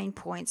your pain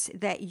points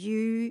that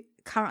you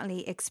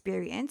currently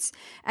experience,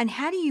 and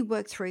how do you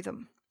work through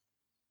them?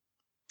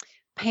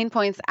 Pain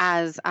points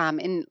as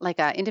in like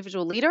an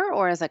individual leader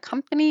or as a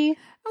company?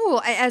 Oh,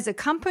 as a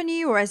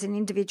company or as an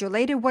individual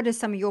leader, what are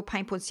some of your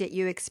pain points that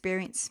you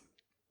experience?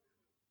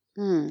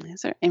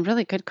 These are a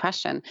really good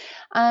question.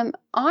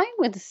 I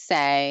would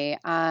say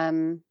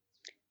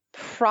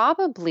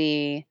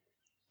probably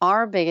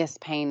our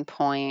biggest pain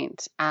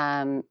point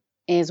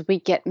is we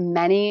get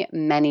many,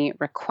 many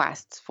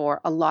requests for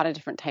a lot of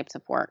different types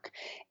of work.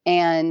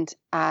 And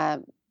I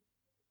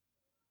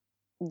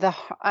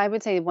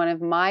would say one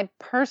of my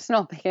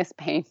personal biggest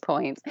pain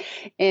points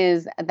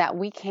is that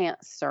we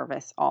can't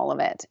service all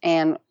of it.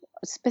 And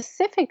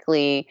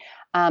specifically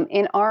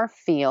in our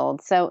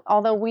field, so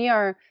although we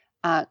are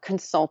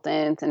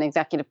consultants and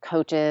executive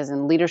coaches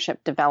and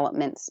leadership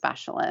development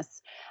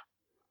specialists,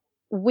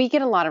 we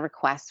get a lot of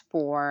requests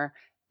for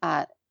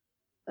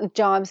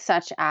jobs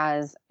such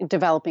as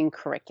developing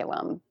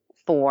curriculum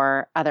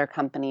for other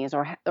companies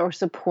or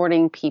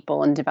supporting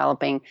people in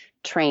developing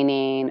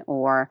training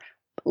or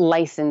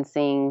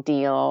licensing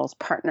deals,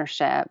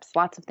 partnerships,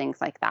 lots of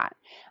things like that.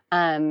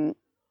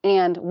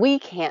 And we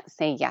can't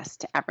say yes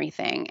to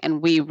everything.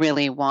 And we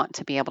really want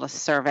to be able to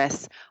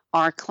service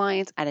our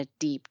clients at a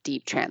deep,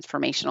 deep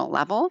transformational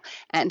level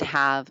and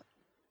have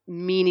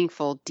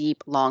meaningful,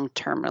 deep,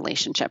 long-term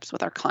relationships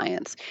with our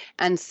clients.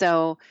 And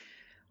so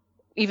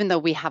even though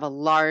we have a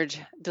large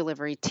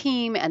delivery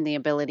team and the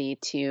ability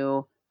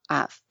to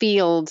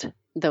field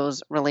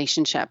those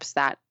relationships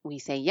that we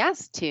say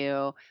yes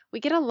to, we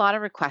get a lot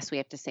of requests we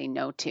have to say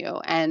no to.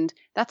 And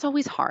that's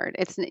always hard.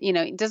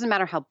 It doesn't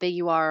matter how big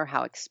you are, or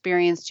how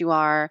experienced you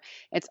are,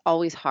 it's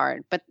always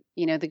hard. But,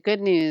 the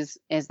good news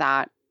is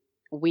that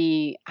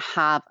we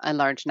have a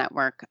large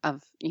network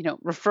of,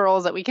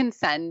 referrals that we can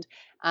send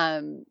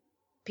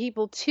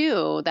people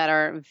too that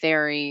are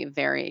very,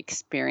 very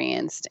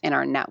experienced in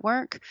our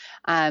network.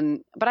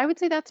 But I would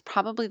say that's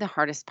probably the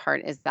hardest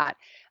part is that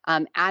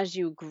as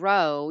you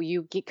grow,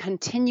 you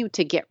continue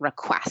to get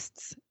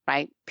requests,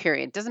 right?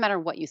 Period. Doesn't matter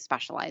what you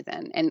specialize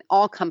in. And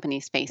all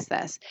companies face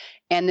this.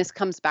 And this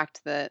comes back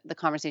to the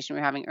conversation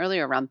we were having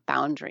earlier around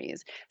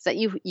boundaries. So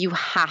that you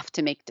have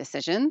to make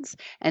decisions.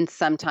 And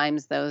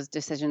sometimes those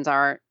decisions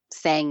are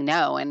saying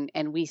no.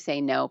 And we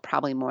say no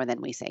probably more than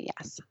we say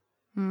yes.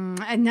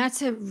 And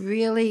that's a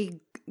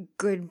really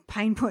good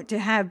pain point to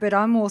have. But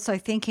I'm also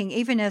thinking,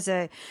 even as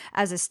a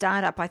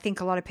startup, I think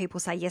a lot of people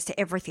say yes to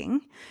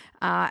everything,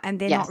 and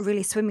they're not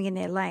really swimming in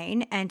their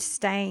lane and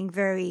staying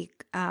very,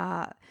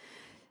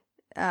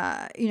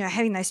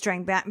 having those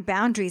strong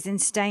boundaries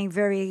and staying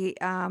very,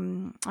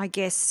 I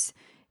guess,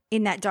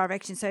 in that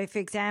direction. So, for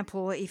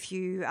example, if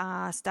you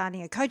are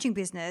starting a coaching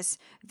business,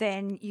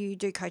 then you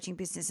do coaching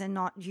business and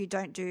you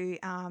don't do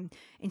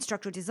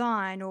instructional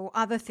design or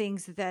other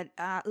things that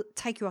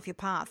take you off your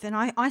path. And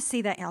I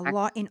see that a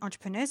lot in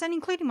entrepreneurs, and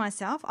including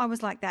myself. I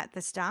was like that at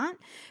the start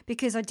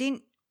because I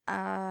didn't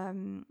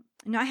know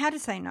how to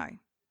say no,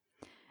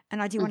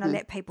 and I didn't want to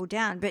let people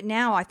down. But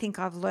now I think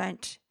I've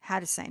learned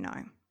how to say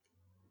no.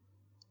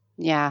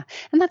 Yeah.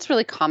 And that's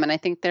really common. I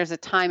think there's a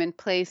time and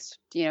place,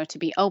 to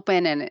be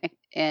open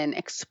and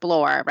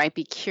explore, right?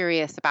 Be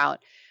curious about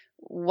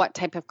what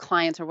type of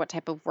clients or what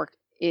type of work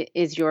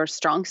is your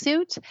strong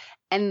suit.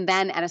 And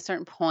then at a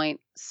certain point,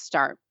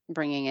 start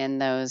bringing in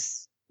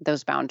those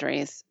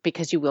boundaries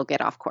because you will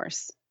get off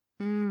course.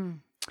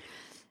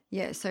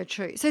 Yeah, so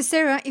true. So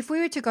Sarah, if we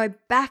were to go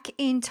back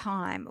in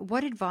time,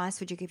 what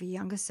advice would you give your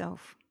younger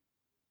self?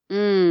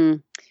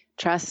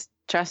 Trust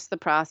the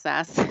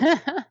process.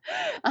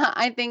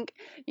 I think,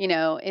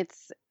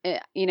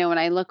 when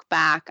I look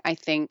back, I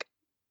think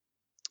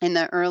in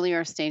the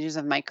earlier stages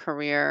of my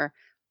career,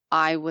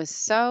 I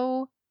was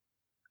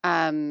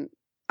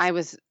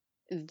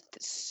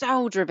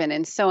so driven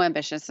and so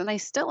ambitious, and I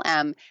still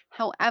am.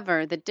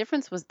 However, the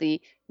difference was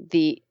the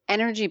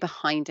energy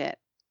behind it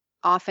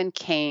often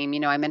came,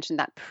 I mentioned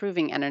that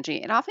proving energy.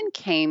 It often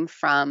came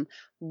from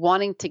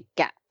wanting to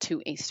get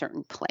to a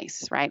certain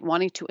place, right?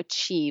 Wanting to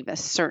achieve a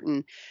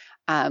certain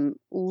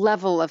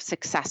level of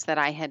success that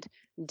I had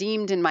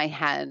deemed in my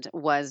head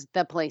was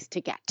the place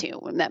to get to,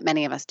 and that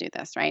many of us do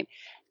this, right?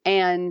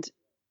 And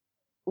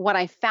what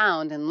I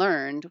found and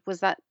learned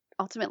was that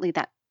ultimately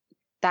that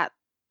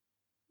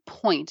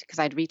point, because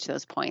I'd reach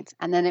those points,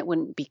 and then it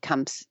wouldn't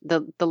become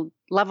the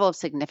level of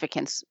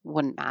significance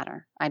wouldn't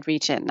matter. I'd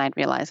reach it and I'd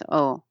realize,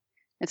 oh,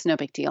 it's no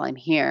big deal. I'm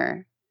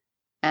here.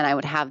 And I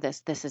would have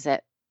this is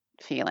it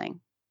feeling.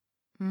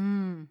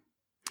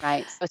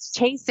 Right. So it's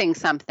chasing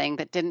something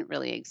that didn't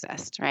really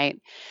exist.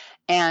 Right.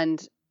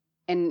 And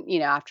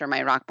after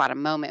my rock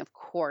bottom moment, of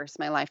course,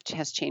 my life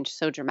has changed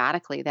so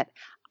dramatically that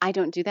I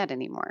don't do that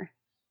anymore.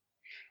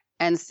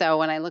 And so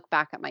when I look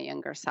back at my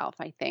younger self,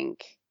 I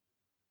think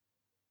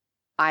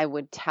I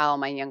would tell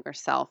my younger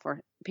self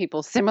or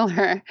people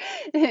similar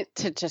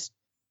to just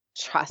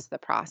trust the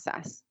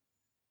process.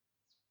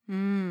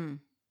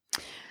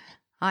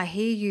 I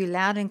hear you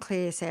loud and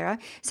clear, Sarah.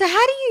 So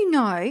how do you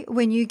know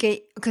when you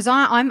get, because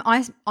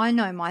I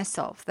know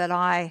myself that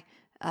I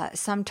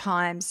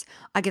sometimes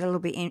I get a little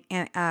bit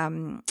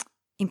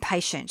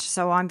impatient.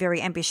 So I'm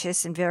very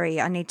ambitious and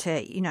I need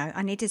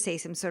to see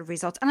some sort of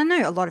results. And I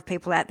know a lot of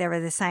people out there are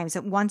the same.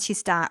 So once you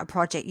start a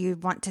project, you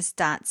want to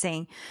start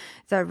seeing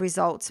the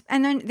results.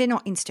 And then they're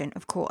not instant,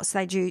 of course.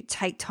 They do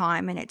take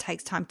time, and it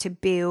takes time to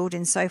build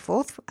and so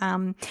forth.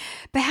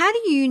 But how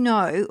do you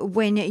know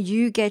when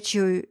you get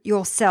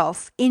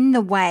yourself in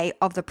the way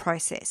of the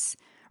process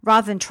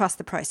rather than trust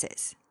the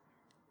process?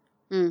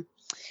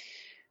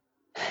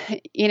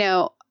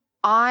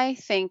 I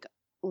think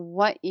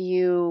what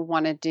you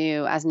want to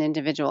do as an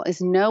individual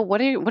is know what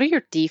are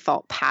your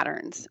default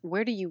patterns?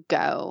 Where do you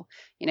go?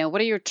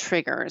 What are your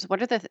triggers?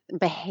 What are the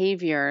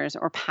behaviors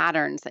or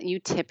patterns that you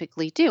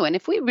typically do? And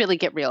if we really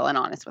get real and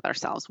honest with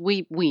ourselves,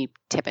 we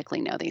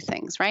typically know these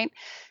things, right?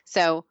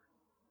 So,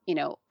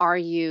 are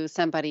you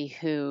somebody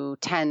who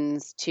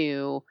tends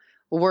to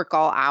work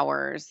all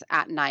hours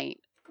at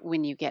night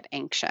when you get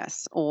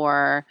anxious,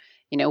 or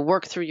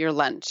work through your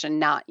lunch and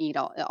not eat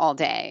all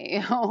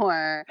day?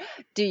 Or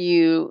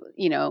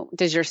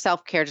does your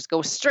self-care just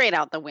go straight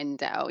out the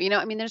window?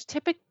 There's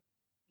typical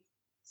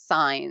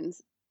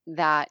signs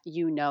that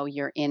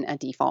you're in a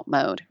default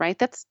mode, right?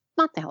 That's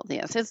not the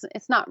healthiest.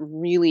 It's not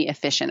really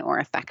efficient or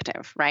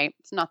effective, right?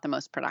 It's not the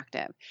most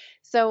productive.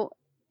 So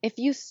if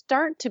you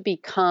start to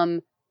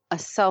become a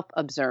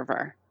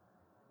self-observer,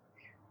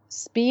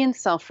 be in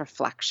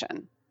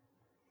self-reflection,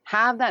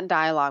 have that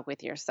dialogue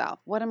with yourself.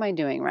 What am I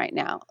doing right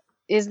now?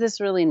 Is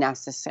this really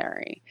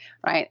necessary,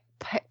 right?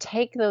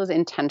 Take those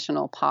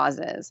intentional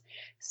pauses.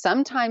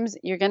 Sometimes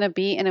you're going to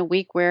be in a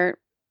week where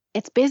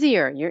it's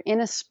busier. You're in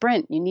a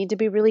sprint. You need to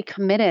be really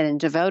committed and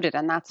devoted,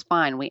 and that's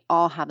fine. We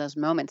all have those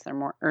moments that are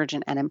more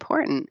urgent and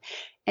important.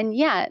 And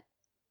yet,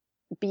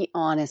 be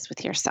honest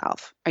with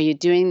yourself. Are you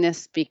doing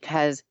this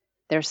because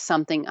there's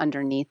something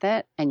underneath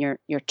it and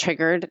you're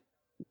triggered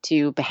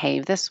to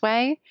behave this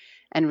way?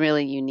 And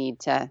really you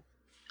need to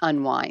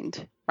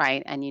unwind,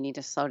 right? And you need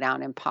to slow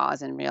down and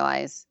pause and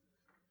realize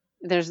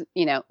there's,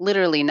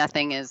 literally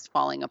nothing is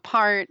falling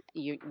apart.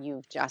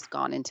 You've just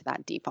gone into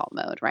that default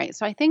mode, right?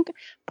 So I think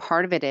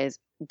part of it is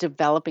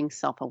developing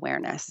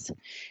self-awareness,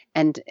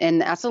 and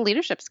that's a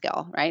leadership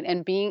skill, right?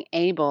 And being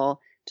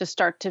able to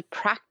start to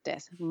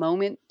practice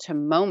moment to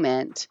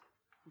moment,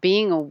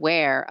 being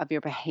aware of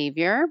your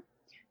behavior,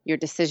 your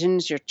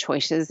decisions, your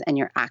choices, and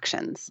your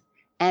actions,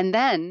 and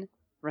then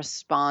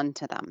respond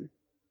to them.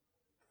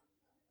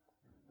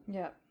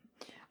 Yeah.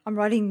 I'm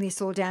writing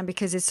this all down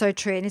because it's so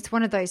true. And it's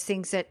one of those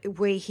things that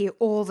we hear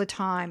all the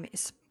time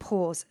is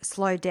pause,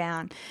 slow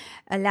down,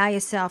 allow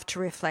yourself to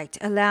reflect,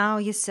 allow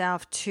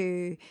yourself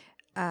to,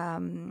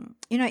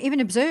 even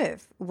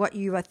observe what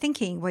you are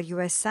thinking, what you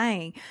are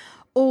saying.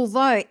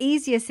 Although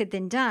easier said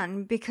than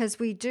done, because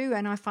we do,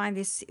 and I find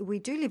this, we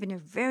do live in a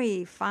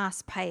very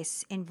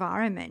fast-paced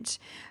environment.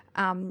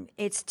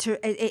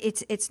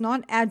 It's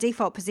not, our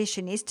default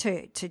position is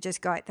to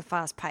just go at the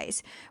fast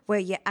pace, where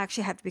you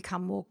actually have to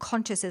become more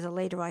conscious as a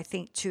leader, I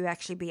think, to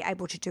actually be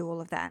able to do all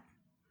of that.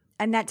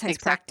 And that takes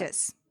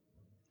practice.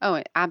 Oh,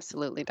 it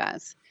absolutely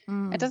does.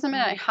 It doesn't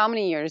matter how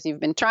many years you've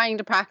been trying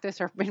to practice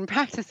or been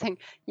practicing,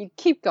 you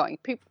keep going,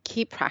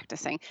 keep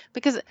practicing,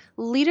 because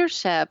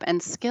leadership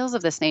and skills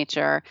of this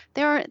nature,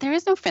 there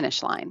is no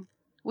finish line.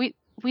 We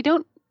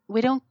don't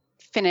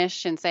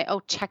finish and say,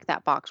 oh, check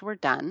that box, we're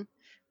done.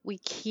 We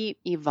keep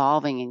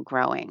evolving and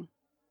growing,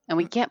 and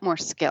we get more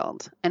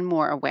skilled and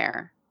more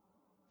aware.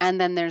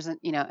 And then there's a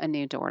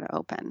new door to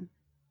open.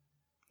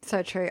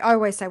 So true. I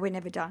always say we're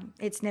never done.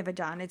 It's never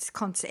done. It's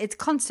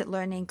constant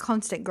learning,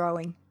 constant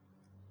growing.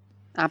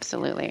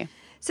 Absolutely.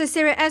 So,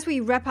 Sarah, as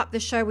we wrap up the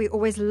show, we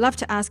always love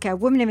to ask our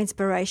women of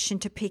inspiration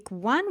to pick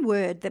one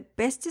word that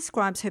best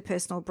describes her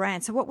personal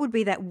brand. So what would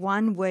be that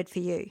one word for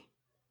you?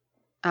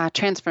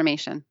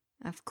 Transformation.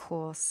 Of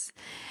course.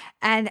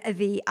 And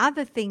the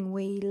other thing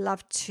we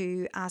love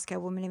to ask our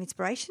women of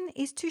inspiration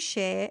is to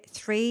share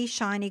 3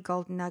 shiny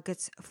golden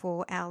nuggets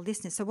for our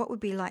listeners. So what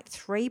would be like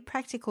 3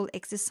 practical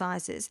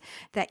exercises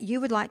that you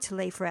would like to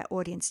leave for our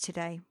audience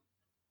today?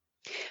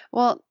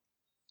 Well,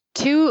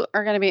 2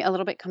 are going to be a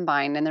little bit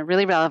combined, and they're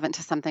really relevant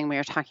to something we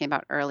were talking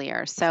about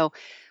earlier. So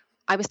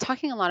I was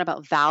talking a lot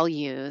about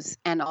values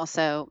and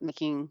also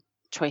making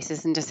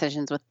choices and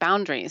decisions with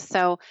boundaries.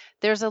 So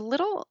there's a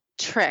little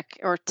trick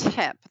or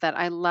tip that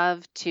I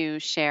love to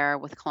share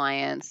with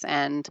clients,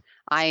 and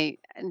I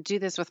do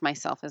this with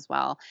myself as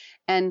well.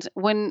 And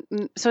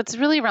so it's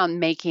really around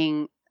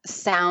making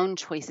sound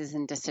choices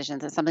and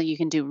decisions. It's something you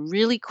can do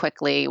really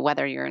quickly,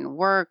 whether you're in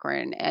work or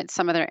at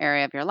some other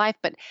area of your life.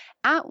 But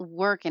at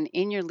work and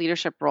in your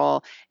leadership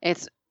role,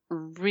 it's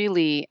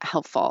really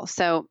helpful.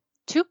 So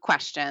 2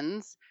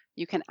 questions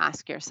you can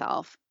ask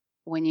yourself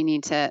when you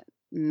need to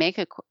make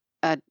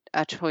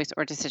a choice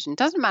or decision.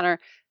 Doesn't matter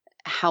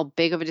how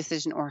big of a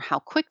decision or how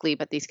quickly,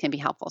 but these can be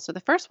helpful. So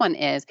the first one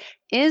is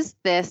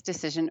this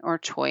decision or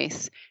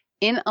choice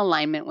in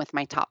alignment with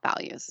my top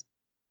values?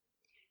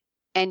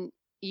 And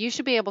you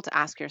should be able to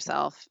ask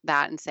yourself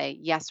that and say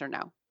yes or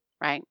no,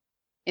 right?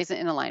 Is it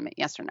in alignment?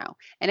 Yes or no?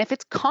 And if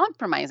it's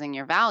compromising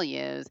your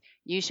values,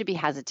 you should be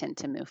hesitant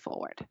to move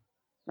forward,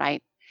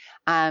 right?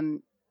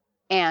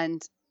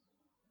 And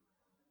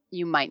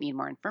you might need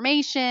more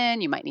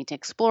information. You might need to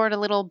explore it a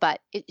little,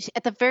 but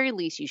at the very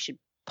least, you should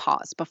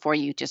pause before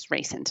you just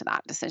race into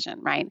that decision,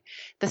 right?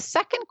 The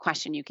second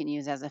question you can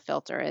use as a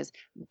filter is,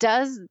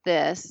 does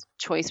this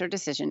choice or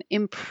decision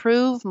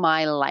improve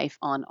my life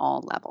on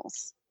all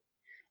levels?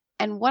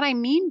 And what I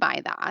mean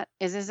by that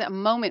is a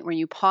moment where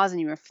you pause and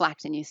you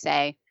reflect and you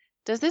say,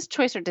 does this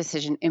choice or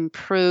decision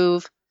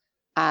improve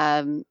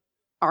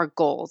our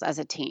goals as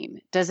a team?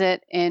 Does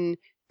it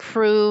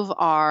improve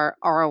our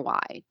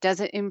ROI? Does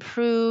it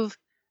improve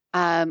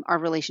our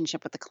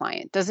relationship with the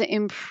client? Does it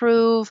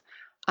improve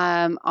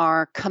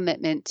our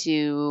commitment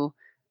to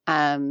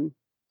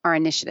our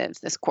initiatives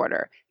this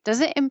quarter?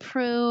 Does it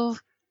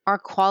improve our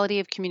quality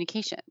of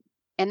communication?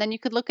 And then you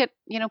could look at,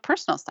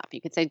 personal stuff.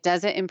 You could say,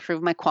 does it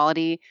improve my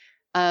quality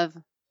of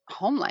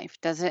home life?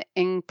 Does it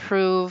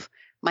improve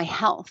my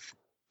health?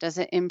 Does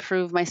it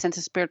improve my sense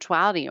of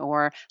spirituality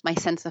or my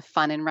sense of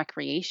fun and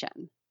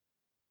recreation?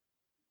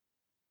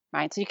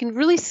 Right? So you can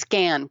really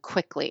scan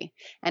quickly.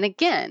 And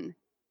again,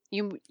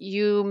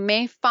 you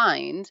may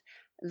find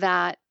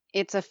that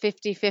it's a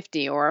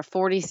 50-50 or a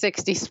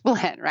 40-60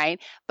 split,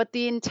 right? But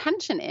the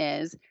intention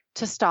is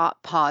to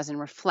stop, pause, and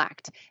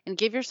reflect and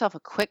give yourself a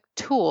quick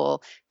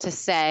tool to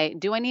say,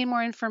 do I need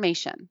more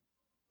information?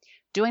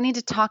 Do I need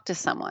to talk to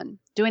someone?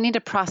 Do I need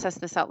to process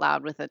this out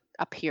loud with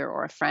a peer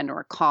or a friend or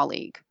a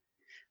colleague?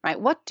 Right?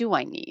 What do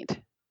I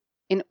need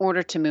in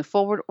order to move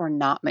forward or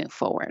not move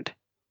forward?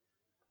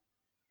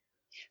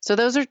 So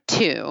those are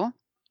 2,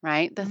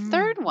 right? The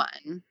third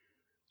one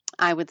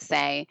I would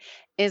say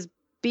is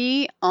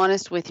be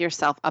honest with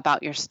yourself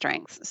about your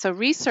strengths. So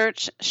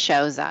research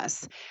shows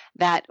us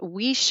that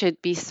we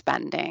should be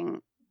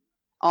spending,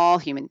 all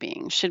human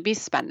beings should be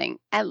spending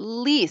at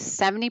least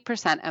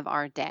 70% of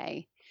our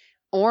day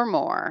or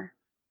more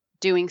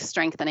doing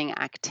strengthening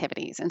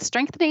activities. And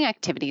strengthening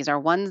activities are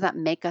ones that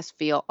make us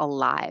feel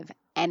alive,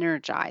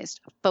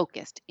 energized,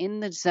 focused, in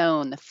the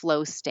zone, the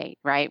flow state,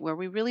 right? Where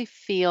we really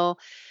feel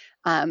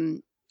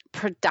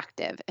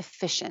productive,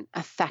 efficient,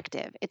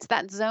 effective. It's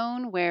that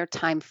zone where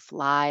time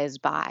flies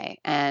by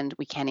and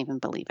we can't even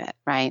believe it,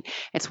 right?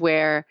 It's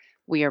where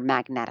we are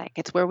magnetic.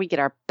 It's where we get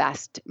our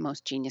best,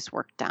 most genius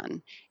work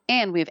done.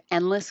 And we have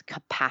endless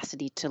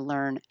capacity to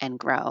learn and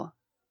grow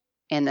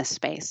in this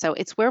space. So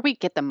it's where we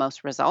get the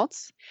most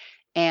results,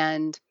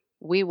 and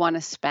we want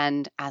to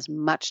spend as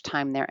much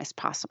time there as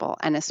possible.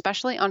 And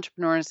especially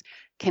entrepreneurs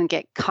can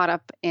get caught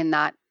up in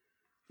that,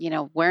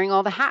 wearing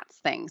all the hats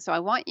thing. So I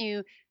want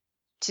you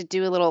to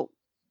do a little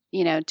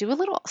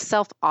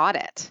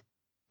self-audit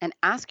and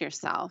ask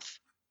yourself,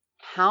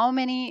 how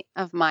many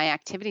of my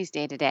activities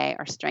day to day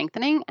are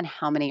strengthening and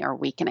how many are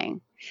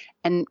weakening?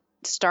 And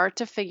start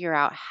to figure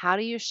out, how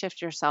do you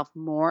shift yourself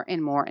more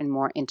and more and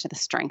more into the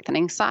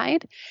strengthening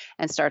side,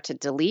 and start to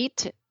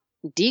delete,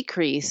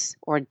 decrease,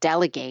 or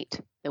delegate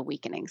the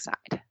weakening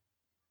side.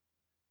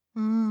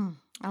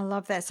 I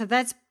love that. So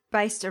that's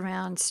based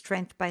around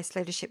strength-based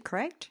leadership,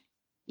 correct?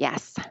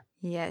 Yes.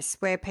 Yes,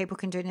 where people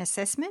can do an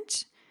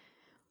assessment.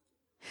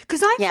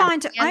 Because I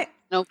find an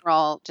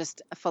overall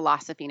just a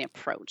philosophy and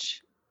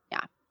approach.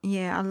 Yeah.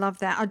 Yeah, I love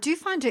that. I do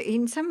find it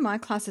in some of my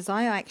classes.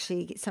 I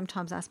actually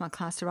sometimes ask my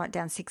class to write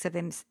down 6 of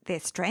them, their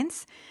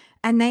strengths,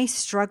 and they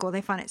struggle.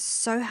 They find it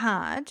so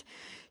hard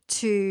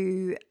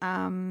to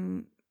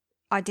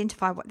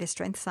identify what their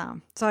strengths are.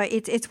 So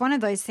it's one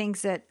of those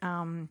things that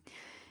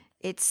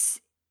it's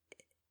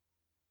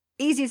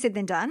easier said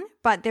than done,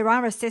 but there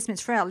are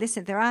assessments for our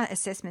listeners. There are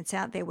assessments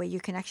out there where you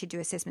can actually do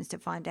assessments to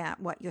find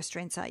out what your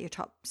strengths are, your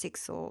top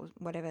 6 or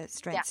whatever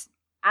strengths.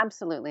 Yeah,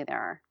 absolutely there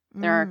are.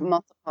 There are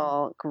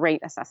multiple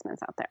great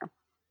assessments out there.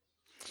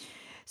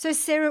 So,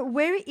 Sarah,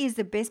 where is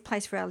the best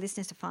place for our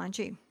listeners to find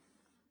you?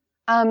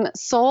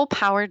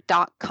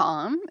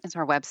 Soulpowered.com is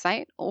our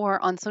website,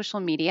 or on social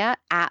media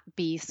at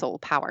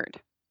BeSoulPowered.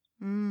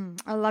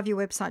 I love your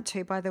website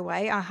too, by the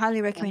way. I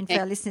highly recommend for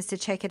our listeners to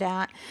check it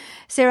out.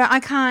 Sarah, I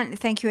can't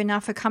thank you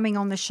enough for coming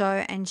on the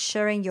show and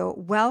sharing your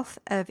wealth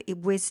of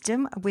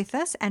wisdom with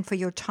us, and for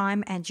your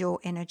time and your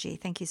energy.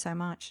 Thank you so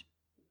much.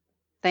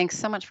 Thanks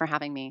so much for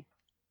having me.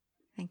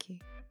 Thank you.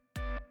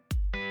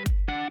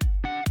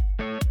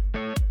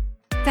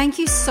 Thank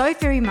you so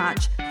very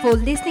much for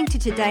listening to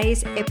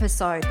today's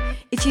episode.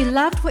 If you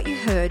loved what you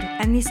heard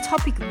and this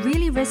topic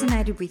really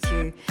resonated with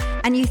you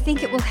and you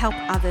think it will help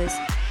others,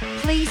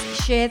 please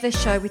share the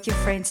show with your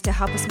friends to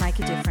help us make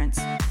a difference.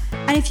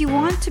 And if you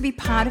want to be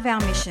part of our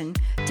mission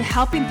to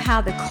help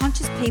empower the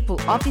conscious people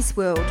of this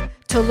world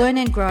to learn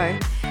and grow,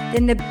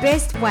 then the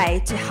best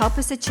way to help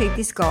us achieve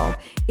this goal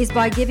is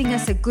by giving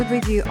us a good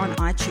review on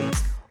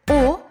iTunes,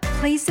 or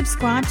please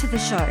subscribe to the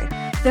show.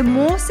 The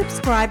more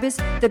subscribers,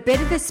 the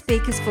better the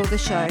speakers for the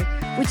show,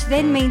 which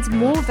then means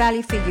more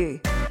value for you,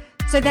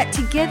 so that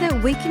together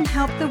we can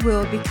help the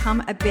world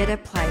become a better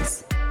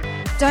place.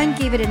 Don't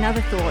give it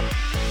another thought.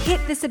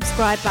 Hit the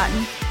subscribe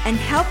button and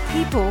help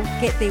people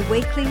get their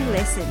weekly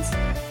lessons.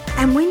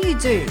 And when you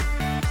do,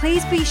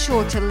 please be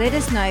sure to let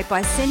us know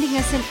by sending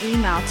us an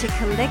email to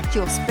collect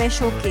your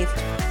special gift,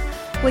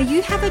 where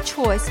you have a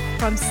choice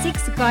from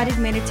 6 guided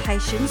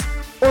meditations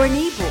or an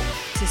ebook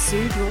to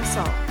soothe your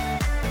soul.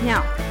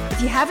 Now,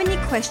 if you have any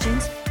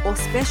questions or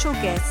special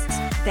guests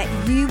that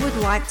you would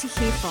like to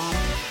hear from,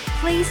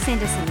 please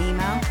send us an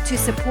email to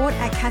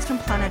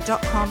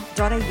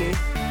support@katherineplano.com.au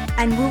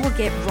and we will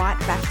get right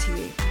back to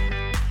you.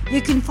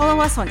 You can follow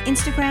us on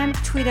Instagram,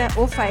 Twitter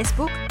or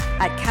Facebook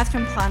at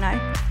Katherine Plano.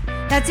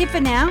 That's it for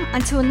now.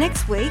 Until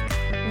next week,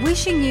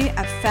 wishing you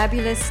a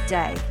fabulous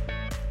day.